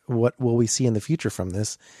what will we see in the future from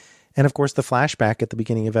this? And of course, the flashback at the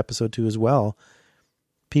beginning of episode 2 as well.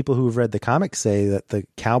 People who have read the comics say that the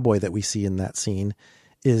cowboy that we see in that scene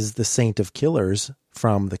is the Saint of Killers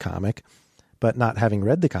from the comic. But not having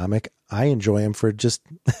read the comic, I enjoy him for just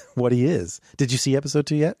what he is. Did you see episode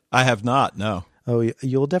 2 yet? I have not, no. Oh,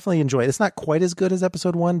 you'll definitely enjoy it. It's not quite as good as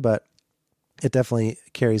episode 1, but it definitely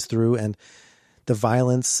carries through. And the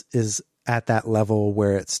violence is at that level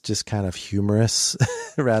where it's just kind of humorous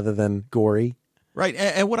rather than gory. Right.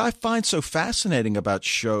 And what I find so fascinating about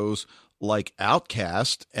shows like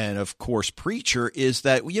Outcast and, of course, Preacher is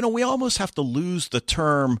that, we almost have to lose the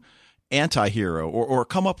term anti-hero or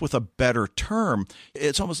come up with a better term.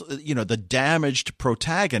 It's almost, the damaged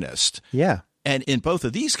protagonist. Yeah. And in both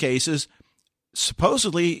of these cases,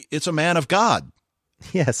 supposedly it's a man of God.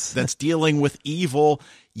 Yes. That's dealing with evil,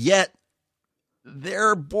 yet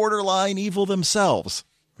they're borderline evil themselves.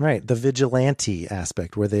 Right. The vigilante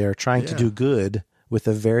aspect where they are trying to do good with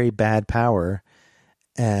a very bad power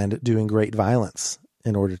and doing great violence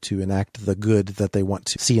in order to enact the good that they want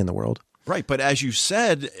to see in the world. Right. But as you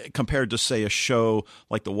said, compared to, say, a show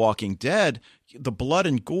like The Walking Dead, the blood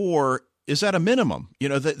and gore is at a minimum.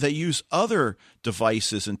 They use other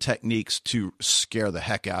devices and techniques to scare the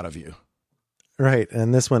heck out of you. Right.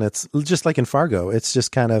 And this one, it's just like in Fargo. It's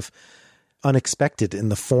just kind of unexpected in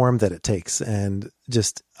the form that it takes and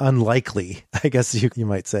just unlikely, I guess you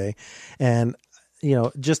might say. And,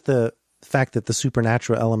 just the fact that the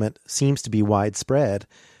supernatural element seems to be widespread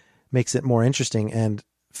makes it more interesting and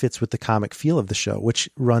fits with the comic feel of the show, which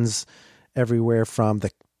runs everywhere from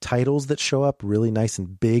the titles that show up, really nice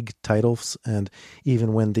and big titles. And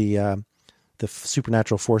even when the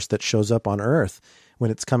supernatural force that shows up on Earth, when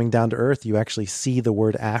it's coming down to Earth, you actually see the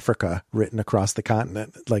word Africa written across the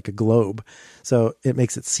continent like a globe. So it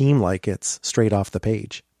makes it seem like it's straight off the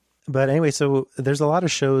page. But anyway, so there's a lot of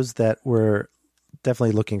shows that we're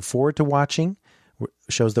definitely looking forward to watching,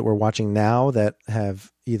 shows that we're watching now that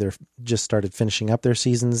have either just started finishing up their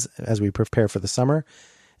seasons as we prepare for the summer.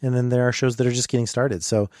 And then there are shows that are just getting started.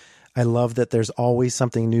 So I love that there's always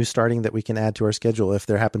something new starting that we can add to our schedule if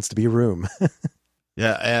there happens to be room.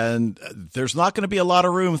 Yeah, and there's not going to be a lot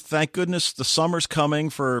of room. Thank goodness the summer's coming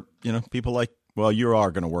for, people like, well, you are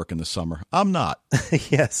going to work in the summer. I'm not.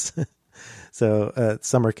 Yes. So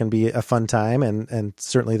summer can be a fun time, and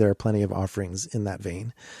certainly there are plenty of offerings in that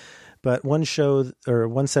vein. But one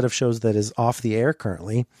set of shows that is off the air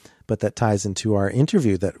currently, but that ties into our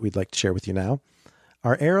interview that we'd like to share with you now,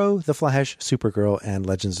 are Arrow, The Flash, Supergirl, and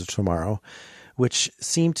Legends of Tomorrow, which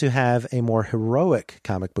seem to have a more heroic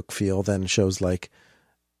comic book feel than shows like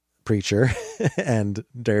Preacher and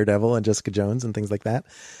Daredevil and Jessica Jones and things like that.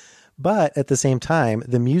 But at the same time,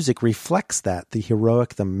 the music reflects that, the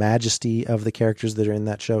heroic, the majesty of the characters that are in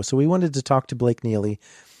that show. So we wanted to talk to Blake Neely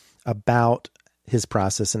about his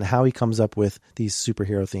process and how he comes up with these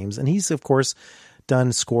superhero themes. And he's, of course,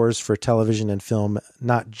 done scores for television and film,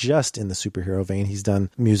 not just in the superhero vein. He's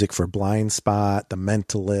done music for Blind Spot, The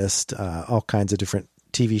Mentalist, all kinds of different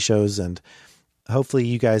TV shows. And hopefully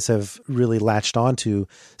you guys have really latched onto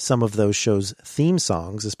some of those shows' theme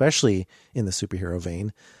songs, especially in the superhero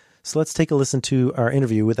vein. So let's take a listen to our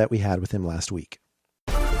interview that we had with him last week.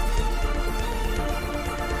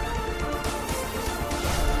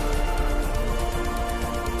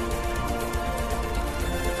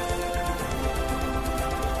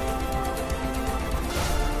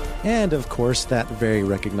 And, of course, that very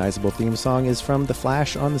recognizable theme song is from The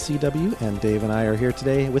Flash on the CW, and Dave and I are here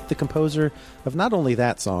today with the composer of not only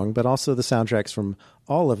that song, but also the soundtracks from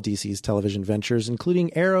all of DC's television ventures,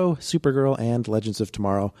 including Arrow, Supergirl, and Legends of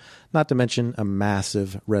Tomorrow, not to mention a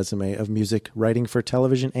massive resume of music writing for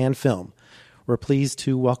television and film. We're pleased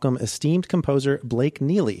to welcome esteemed composer Blake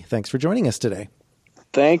Neely. Thanks for joining us today.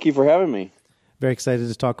 Thank you for having me. Very excited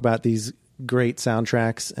to talk about these great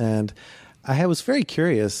soundtracks, and I was very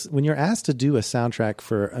curious, when you're asked to do a soundtrack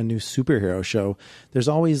for a new superhero show, there's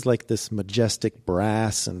always like this majestic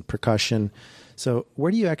brass and percussion. So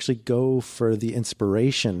where do you actually go for the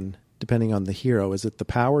inspiration depending on the hero? Is it the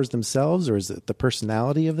powers themselves, or is it the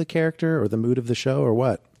personality of the character, or the mood of the show, or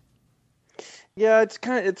what? Yeah, it's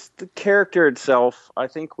the character itself. I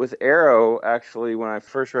think with Arrow, actually, when I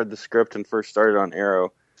first read the script and first started on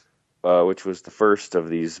Arrow, which was the first of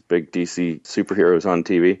these big DC superheroes on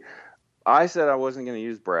TV, I said I wasn't going to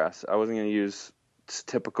use brass. I wasn't going to use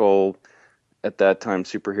typical, at that time,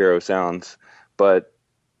 superhero sounds. But,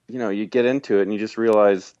 you get into it and you just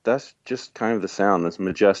realize that's just kind of the sound, this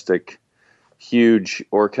majestic, huge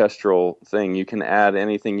orchestral thing. You can add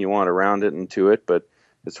anything you want around it and to it, but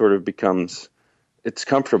it sort of becomes, it's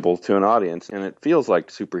comfortable to an audience, and it feels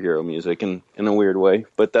like superhero music in a weird way.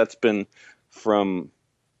 But that's been from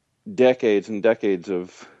decades and decades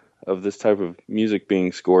of this type of music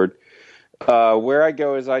being scored. Where I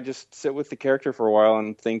go is I just sit with the character for a while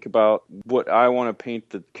and think about what I want to paint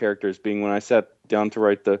the character as being. When I sat down to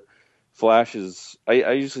write the Flashes,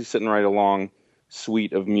 I usually sit and write a long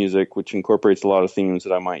suite of music, which incorporates a lot of themes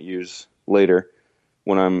that I might use later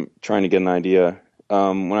when I'm trying to get an idea.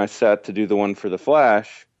 When I sat to do the one for the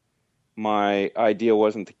Flash, my idea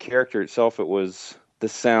wasn't the character itself. It was the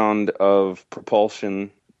sound of propulsion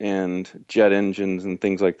and jet engines and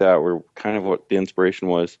things like that were kind of what the inspiration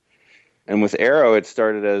was. And with Arrow, it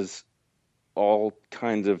started as all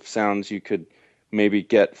kinds of sounds you could maybe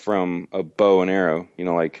get from a bow and arrow,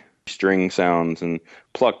 like string sounds and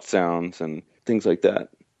plucked sounds and things like that.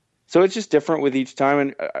 So it's just different with each time.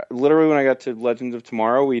 And literally when I got to Legends of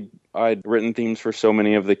Tomorrow, I'd written themes for so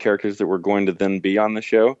many of the characters that were going to then be on the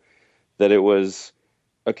show that it was,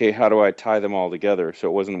 okay, how do I tie them all together? So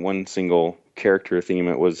it wasn't one single character theme.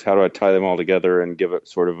 It was, how do I tie them all together and give it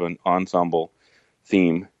sort of an ensemble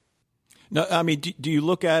theme? No, I mean, do you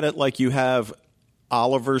look at it like you have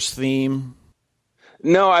Oliver's theme?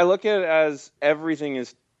 No, I look at it as everything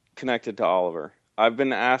is connected to Oliver. I've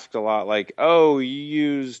been asked a lot, like, oh, you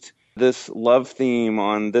used this love theme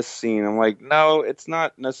on this scene. I'm like, no, it's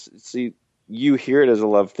not necessarily. See, you hear it as a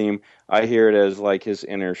love theme. I hear it as like his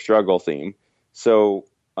inner struggle theme. So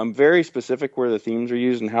I'm very specific where the themes are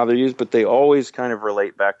used and how they're used, but they always kind of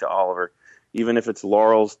relate back to Oliver. Even if it's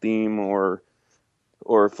Laurel's theme or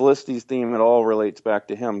Felicity's theme, it all relates back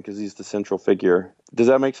to him because he's the central figure. Does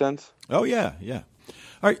that make sense? Oh, yeah.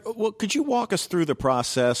 All right. Well, could you walk us through the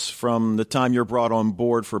process from the time you're brought on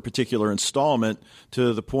board for a particular installment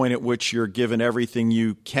to the point at which you're given everything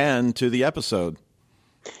you can to the episode?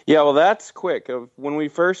 Yeah, well, that's quick. When we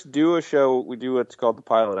first do a show, we do what's called the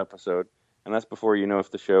pilot episode, and that's before you know if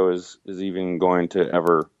the show is even going to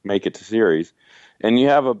ever make it to series. And you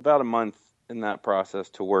have about a month in that process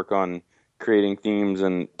to work on creating themes,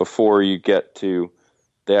 and before you get to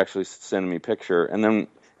they actually send me a picture. And then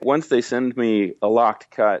once they send me a locked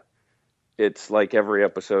cut, it's like every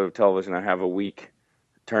episode of television. I have a week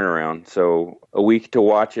turnaround. So a week to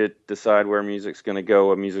watch it, decide where music's going to go,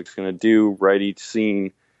 what music's going to do, write each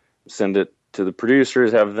scene, send it to the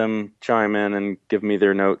producers, have them chime in and give me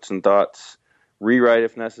their notes and thoughts, rewrite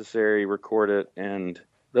if necessary, record it, and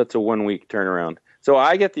that's a 1 week turnaround. So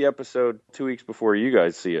I get the episode 2 weeks before you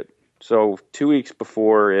guys see it. So 2 weeks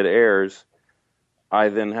before it airs, I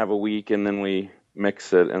then have a week, and then we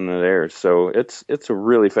mix it and it airs. So it's a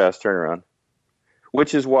really fast turnaround,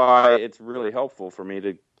 which is why it's really helpful for me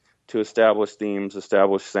to establish themes,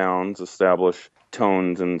 establish sounds, establish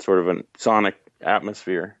tones, and sort of a sonic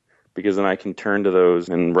atmosphere, because then I can turn to those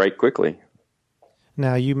and write quickly.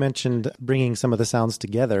 Now, you mentioned bringing some of the sounds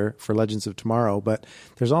together for Legends of Tomorrow, but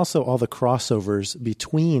there's also all the crossovers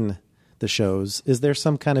between the shows. Is there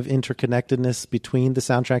some kind of interconnectedness between the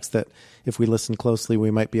soundtracks that if we listen closely, we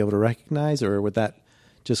might be able to recognize, or would that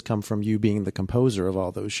just come from you being the composer of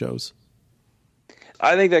all those shows?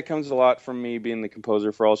 I think that comes a lot from me being the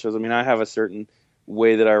composer for all shows. I mean, I have a certain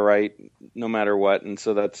way that I write no matter what, and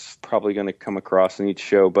so that's probably going to come across in each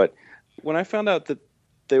show. But when I found out that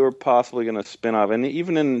they were possibly going to spin off, and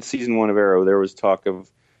even in season 1 of Arrow, there was talk of,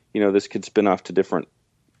 this could spin off to different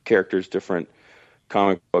characters, different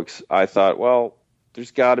comic books. I thought, well,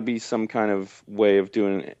 there's got to be some kind of way of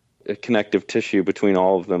doing a connective tissue between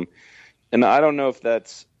all of them. And I don't know if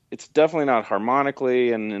it's definitely not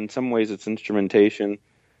harmonically, and in some ways it's instrumentation,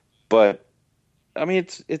 but I mean,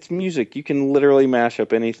 it's music. You can literally mash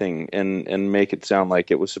up anything and make it sound like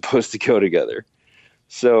it was supposed to go together.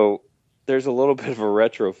 So there's a little bit of a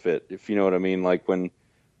retrofit, if you know what I mean. Like when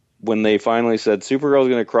they finally said Supergirl's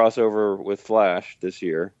going to cross over with Flash this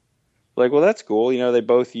year, like, well, that's cool. They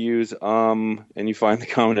both use and you find the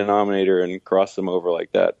common denominator and cross them over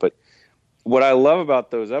like that. But what I love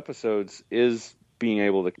about those episodes is being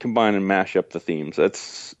able to combine and mash up the themes.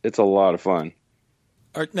 It's a lot of fun.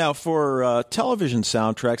 All right, now, for television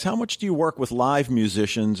soundtracks, how much do you work with live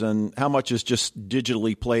musicians, and how much is just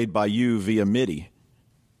digitally played by you via MIDI?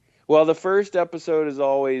 Well, the first episode is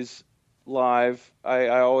always live.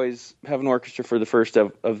 I always have an orchestra for the first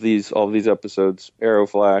of all of these episodes, Arrow,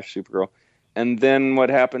 Flash, Supergirl. And then what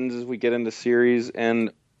happens is we get into series,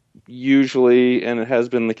 and usually, and it has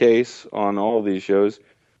been the case on all of these shows,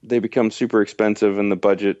 they become super expensive, and the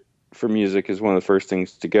budget for music is one of the first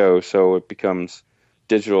things to go. So it becomes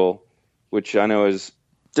digital, which I know is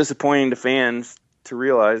disappointing to fans to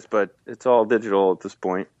realize, but it's all digital at this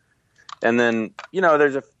point. And then,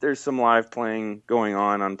 there's some live playing going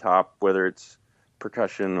on top, whether it's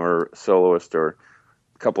percussion or soloist, or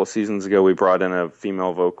a couple of seasons ago we brought in a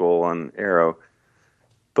female vocal on Arrow.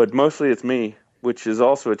 But mostly it's me, which is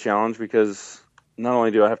also a challenge because not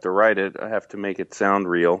only do I have to write it, I have to make it sound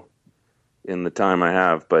real in the time I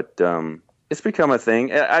have. But it's become a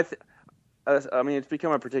thing. I mean, it's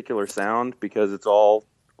become a particular sound because it's all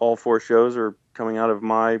 4 shows are coming out of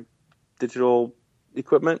my digital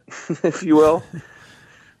equipment, if you will.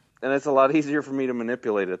 And it's a lot easier for me to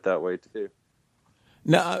manipulate it that way, too.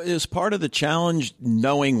 Now, is part of the challenge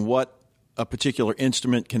knowing what a particular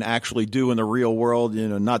instrument can actually do in the real world,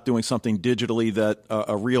 not doing something digitally that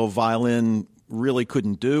a real violin really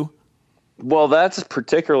couldn't do? Well, that's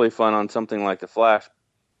particularly fun on something like The Flash,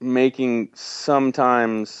 making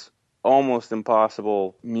sometimes almost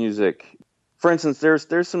impossible music. For instance,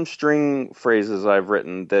 there's some string phrases I've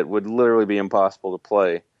written that would literally be impossible to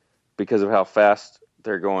play because of how fast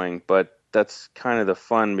they're going, but that's kind of the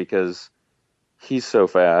fun because he's so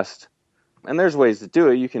fast. And there's ways to do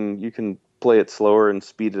it. You can play it slower and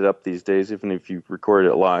speed it up these days, even if you record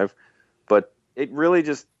it live. But it really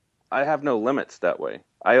just, I have no limits that way.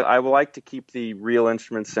 I would like to keep the real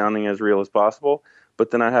instruments sounding as real as possible,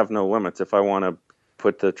 but then I have no limits. If I want to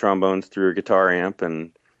put the trombones through a guitar amp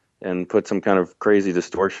and put some kind of crazy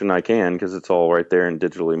distortion, I can, because it's all right there and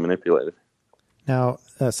digitally manipulated. Now,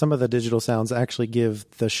 some of the digital sounds actually give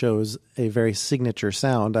the shows a very signature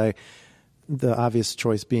sound. The obvious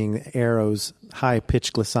choice being Arrow's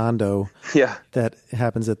high-pitched glissando that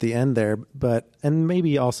happens at the end there, and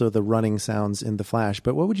maybe also the running sounds in The Flash.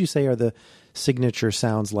 But what would you say are the signature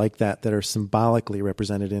sounds like that are symbolically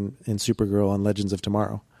represented in Supergirl and Legends of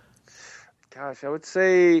Tomorrow? Gosh, I would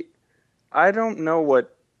say I don't know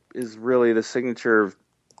what is really the signature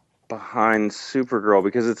behind Supergirl,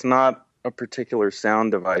 because it's not a particular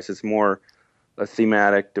sound device. It's more a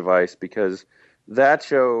thematic device, because that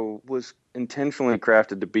show was intentionally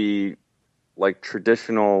crafted to be like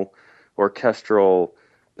traditional orchestral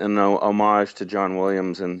and an homage to John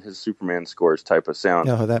Williams and his Superman scores type of sound.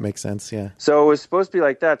 Oh, that makes sense, yeah. So it was supposed to be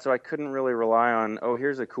like that, so I couldn't really rely on,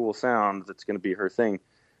 here's a cool sound that's going to be her thing.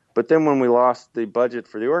 But then when we lost the budget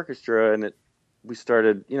for the orchestra and we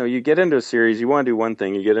started, you get into a series, you want to do one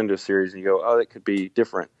thing, you get into a series and you go, oh, that could be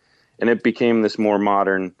different. And it became this more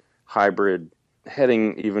modern hybrid,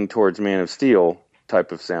 heading even towards Man of Steel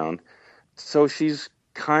type of sound. So she's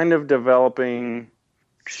kind of developing,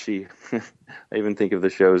 I even think of the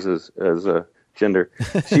shows as a gender.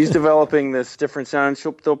 She's developing this different sound.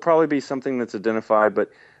 There'll probably be something that's identified, but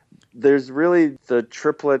there's really the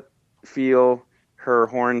triplet feel, her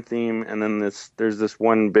horn theme, and then there's this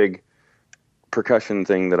one big percussion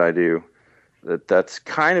thing that I do that's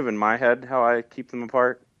kind of in my head how I keep them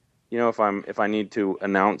apart. If I need to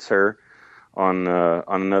announce her on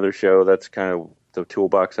another show, that's kind of the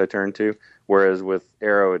toolbox I turn to. Whereas with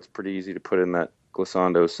Arrow, it's pretty easy to put in that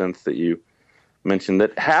glissando synth that you mentioned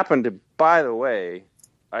that happened to, by the way,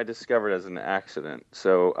 I discovered as an accident.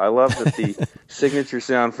 So I love that the signature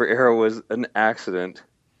sound for Arrow was an accident,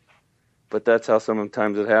 but that's how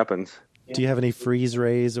sometimes it happens. Do you have any freeze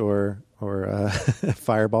rays or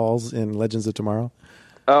fireballs in Legends of Tomorrow?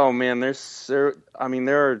 Oh man, there are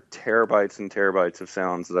terabytes and terabytes of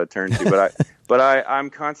sounds that I turn to, but I'm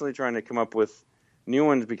constantly trying to come up with new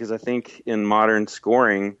ones because I think in modern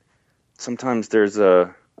scoring, sometimes there's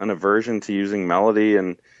an aversion to using melody,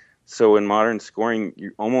 and so in modern scoring,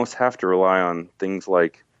 you almost have to rely on things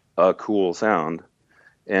like a cool sound.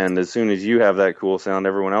 And as soon as you have that cool sound,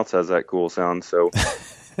 everyone else has that cool sound. So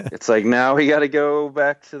it's like, now we got to go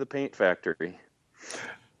back to the paint factory.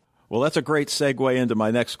 Well, that's a great segue into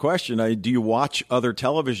my next question. Do you watch other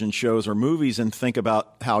television shows or movies and think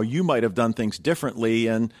about how you might have done things differently?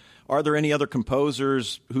 And are there any other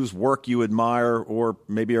composers whose work you admire or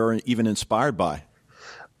maybe are even inspired by?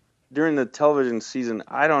 During the television season,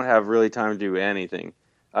 I don't have really time to do anything.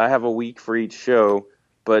 I have a week for each show,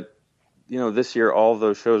 but this year all of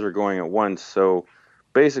those shows are going at once. So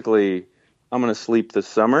basically, I'm going to sleep this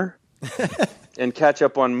summer and catch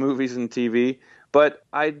up on movies and TV. But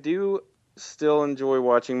I do still enjoy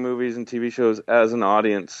watching movies and TV shows as an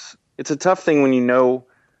audience. It's a tough thing when you know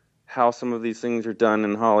how some of these things are done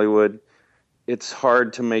in Hollywood. It's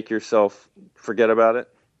hard to make yourself forget about it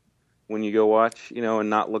when you go watch, and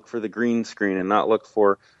not look for the green screen and not look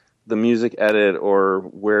for the music edit or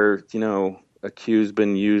where, a cue's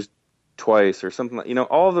been used twice or something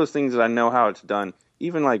like, all of those things that I know how it's done,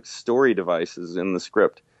 even like story devices in the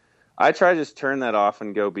script. I try to just turn that off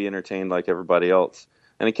and go be entertained like everybody else.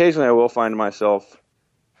 And occasionally I will find myself,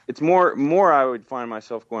 it's more I would find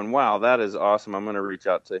myself going, wow, that is awesome. I'm going to reach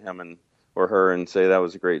out to him or her and say that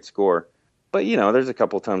was a great score. But, there's a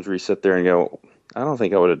couple of times where you sit there and go, I don't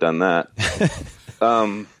think I would have done that.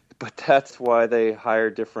 But that's why they hire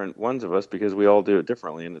different ones of us, because we all do it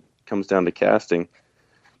differently, and it comes down to casting.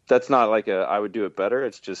 That's not like I would do it better.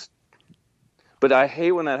 It's just, but I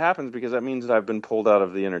hate when that happens because that means that I've been pulled out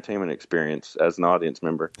of the entertainment experience as an audience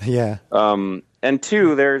member. Yeah. And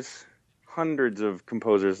two, there's hundreds of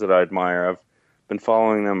composers that I admire. I've been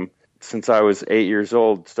following them since I was 8 years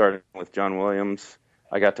old, starting with John Williams.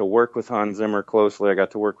 I got to work with Hans Zimmer closely. I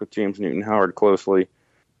got to work with James Newton Howard closely.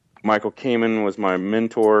 Michael Kamen was my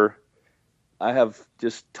mentor. I have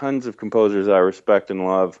just tons of composers I respect and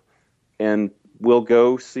love, and will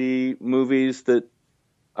go see movies that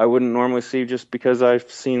I wouldn't normally see just because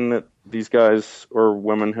I've seen that these guys or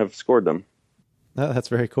women have scored them. Oh, that's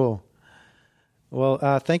very cool.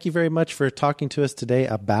 Well, thank you very much for talking to us today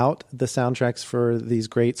about the soundtracks for these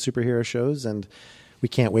great superhero shows, and we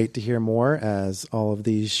can't wait to hear more as all of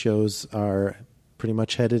these shows are pretty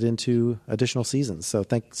much headed into additional seasons. So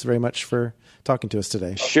thanks very much for talking to us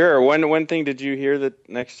today. Sure. One thing, did you hear that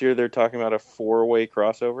next year they're talking about a 4-way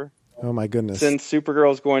crossover? Oh my goodness. Since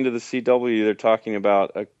Supergirl's going to the CW, they're talking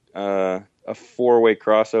about a 4-way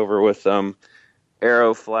crossover with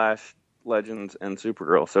Arrow, Flash, Legends, and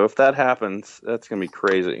Supergirl. So if that happens, that's going to be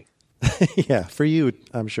crazy. Yeah, for you,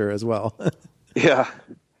 I'm sure, as well. Yeah.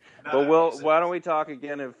 But why don't we talk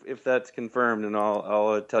again if that's confirmed, and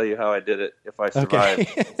I'll tell you how I did it if I survive.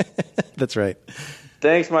 Okay. That's right.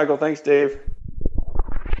 Thanks, Michael. Thanks, Dave.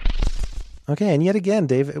 Okay, and yet again,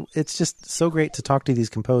 Dave, it's just so great to talk to these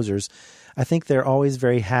composers. I think they're always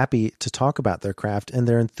very happy to talk about their craft, and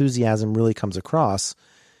their enthusiasm really comes across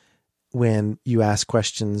when you ask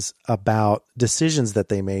questions about decisions that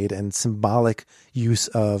they made and symbolic use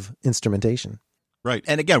of instrumentation. Right.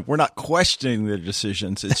 And again, we're not questioning their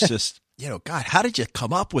decisions. It's just, God, how did you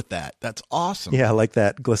come up with that? That's awesome. Yeah, like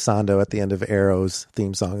that glissando at the end of Arrow's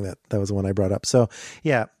theme song. That was the one I brought up. So,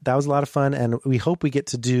 yeah, that was a lot of fun, and we hope we get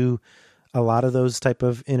to do a lot of those type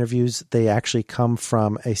of interviews. They actually come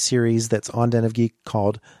from a series that's on Den of Geek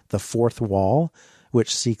called The Fourth Wall,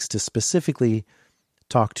 which seeks to specifically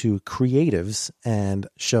talk to creatives and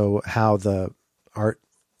show how the art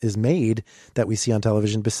is made that we see on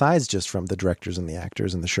television besides just from the directors and the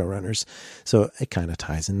actors and the showrunners. So it kind of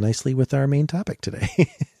ties in nicely with our main topic today.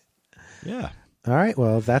 Yeah. All right.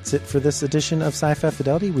 Well, that's it for this edition of Sci-Fi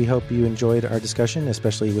Fidelity. We hope you enjoyed our discussion,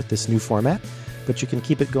 especially with this new format. But you can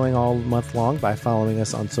keep it going all month long by following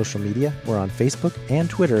us on social media. We're on Facebook and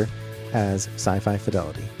Twitter as Sci-Fi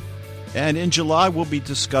Fidelity. And in July, we'll be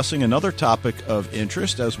discussing another topic of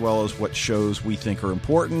interest, as well as what shows we think are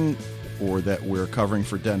important or that we're covering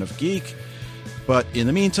for Den of Geek. But in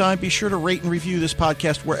the meantime, be sure to rate and review this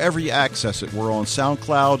podcast wherever you access it. We're on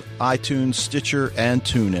SoundCloud, iTunes, Stitcher, and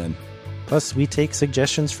TuneIn. Plus, we take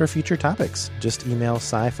suggestions for future topics. Just email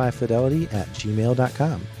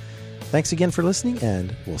sci-fifidelity@gmail.com. Thanks again for listening,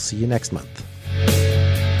 and we'll see you next month.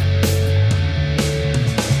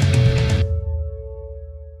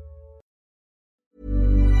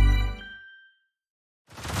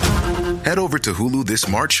 Head over to Hulu this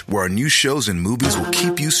March, where our new shows and movies will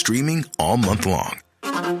keep you streaming all month long.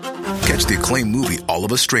 Catch the acclaimed movie All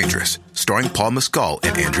of Us Strangers, starring Paul Mescal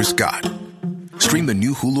and Andrew Scott. Stream the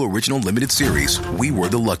new Hulu original limited series We Were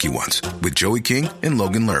the Lucky Ones with Joey King and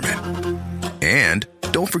Logan Lerman. And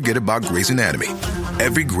don't forget about Grey's Anatomy.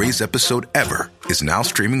 Every Grey's episode ever is now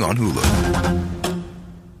streaming on Hulu.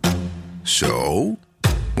 So,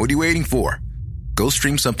 what are you waiting for? Go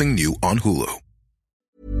stream something new on Hulu.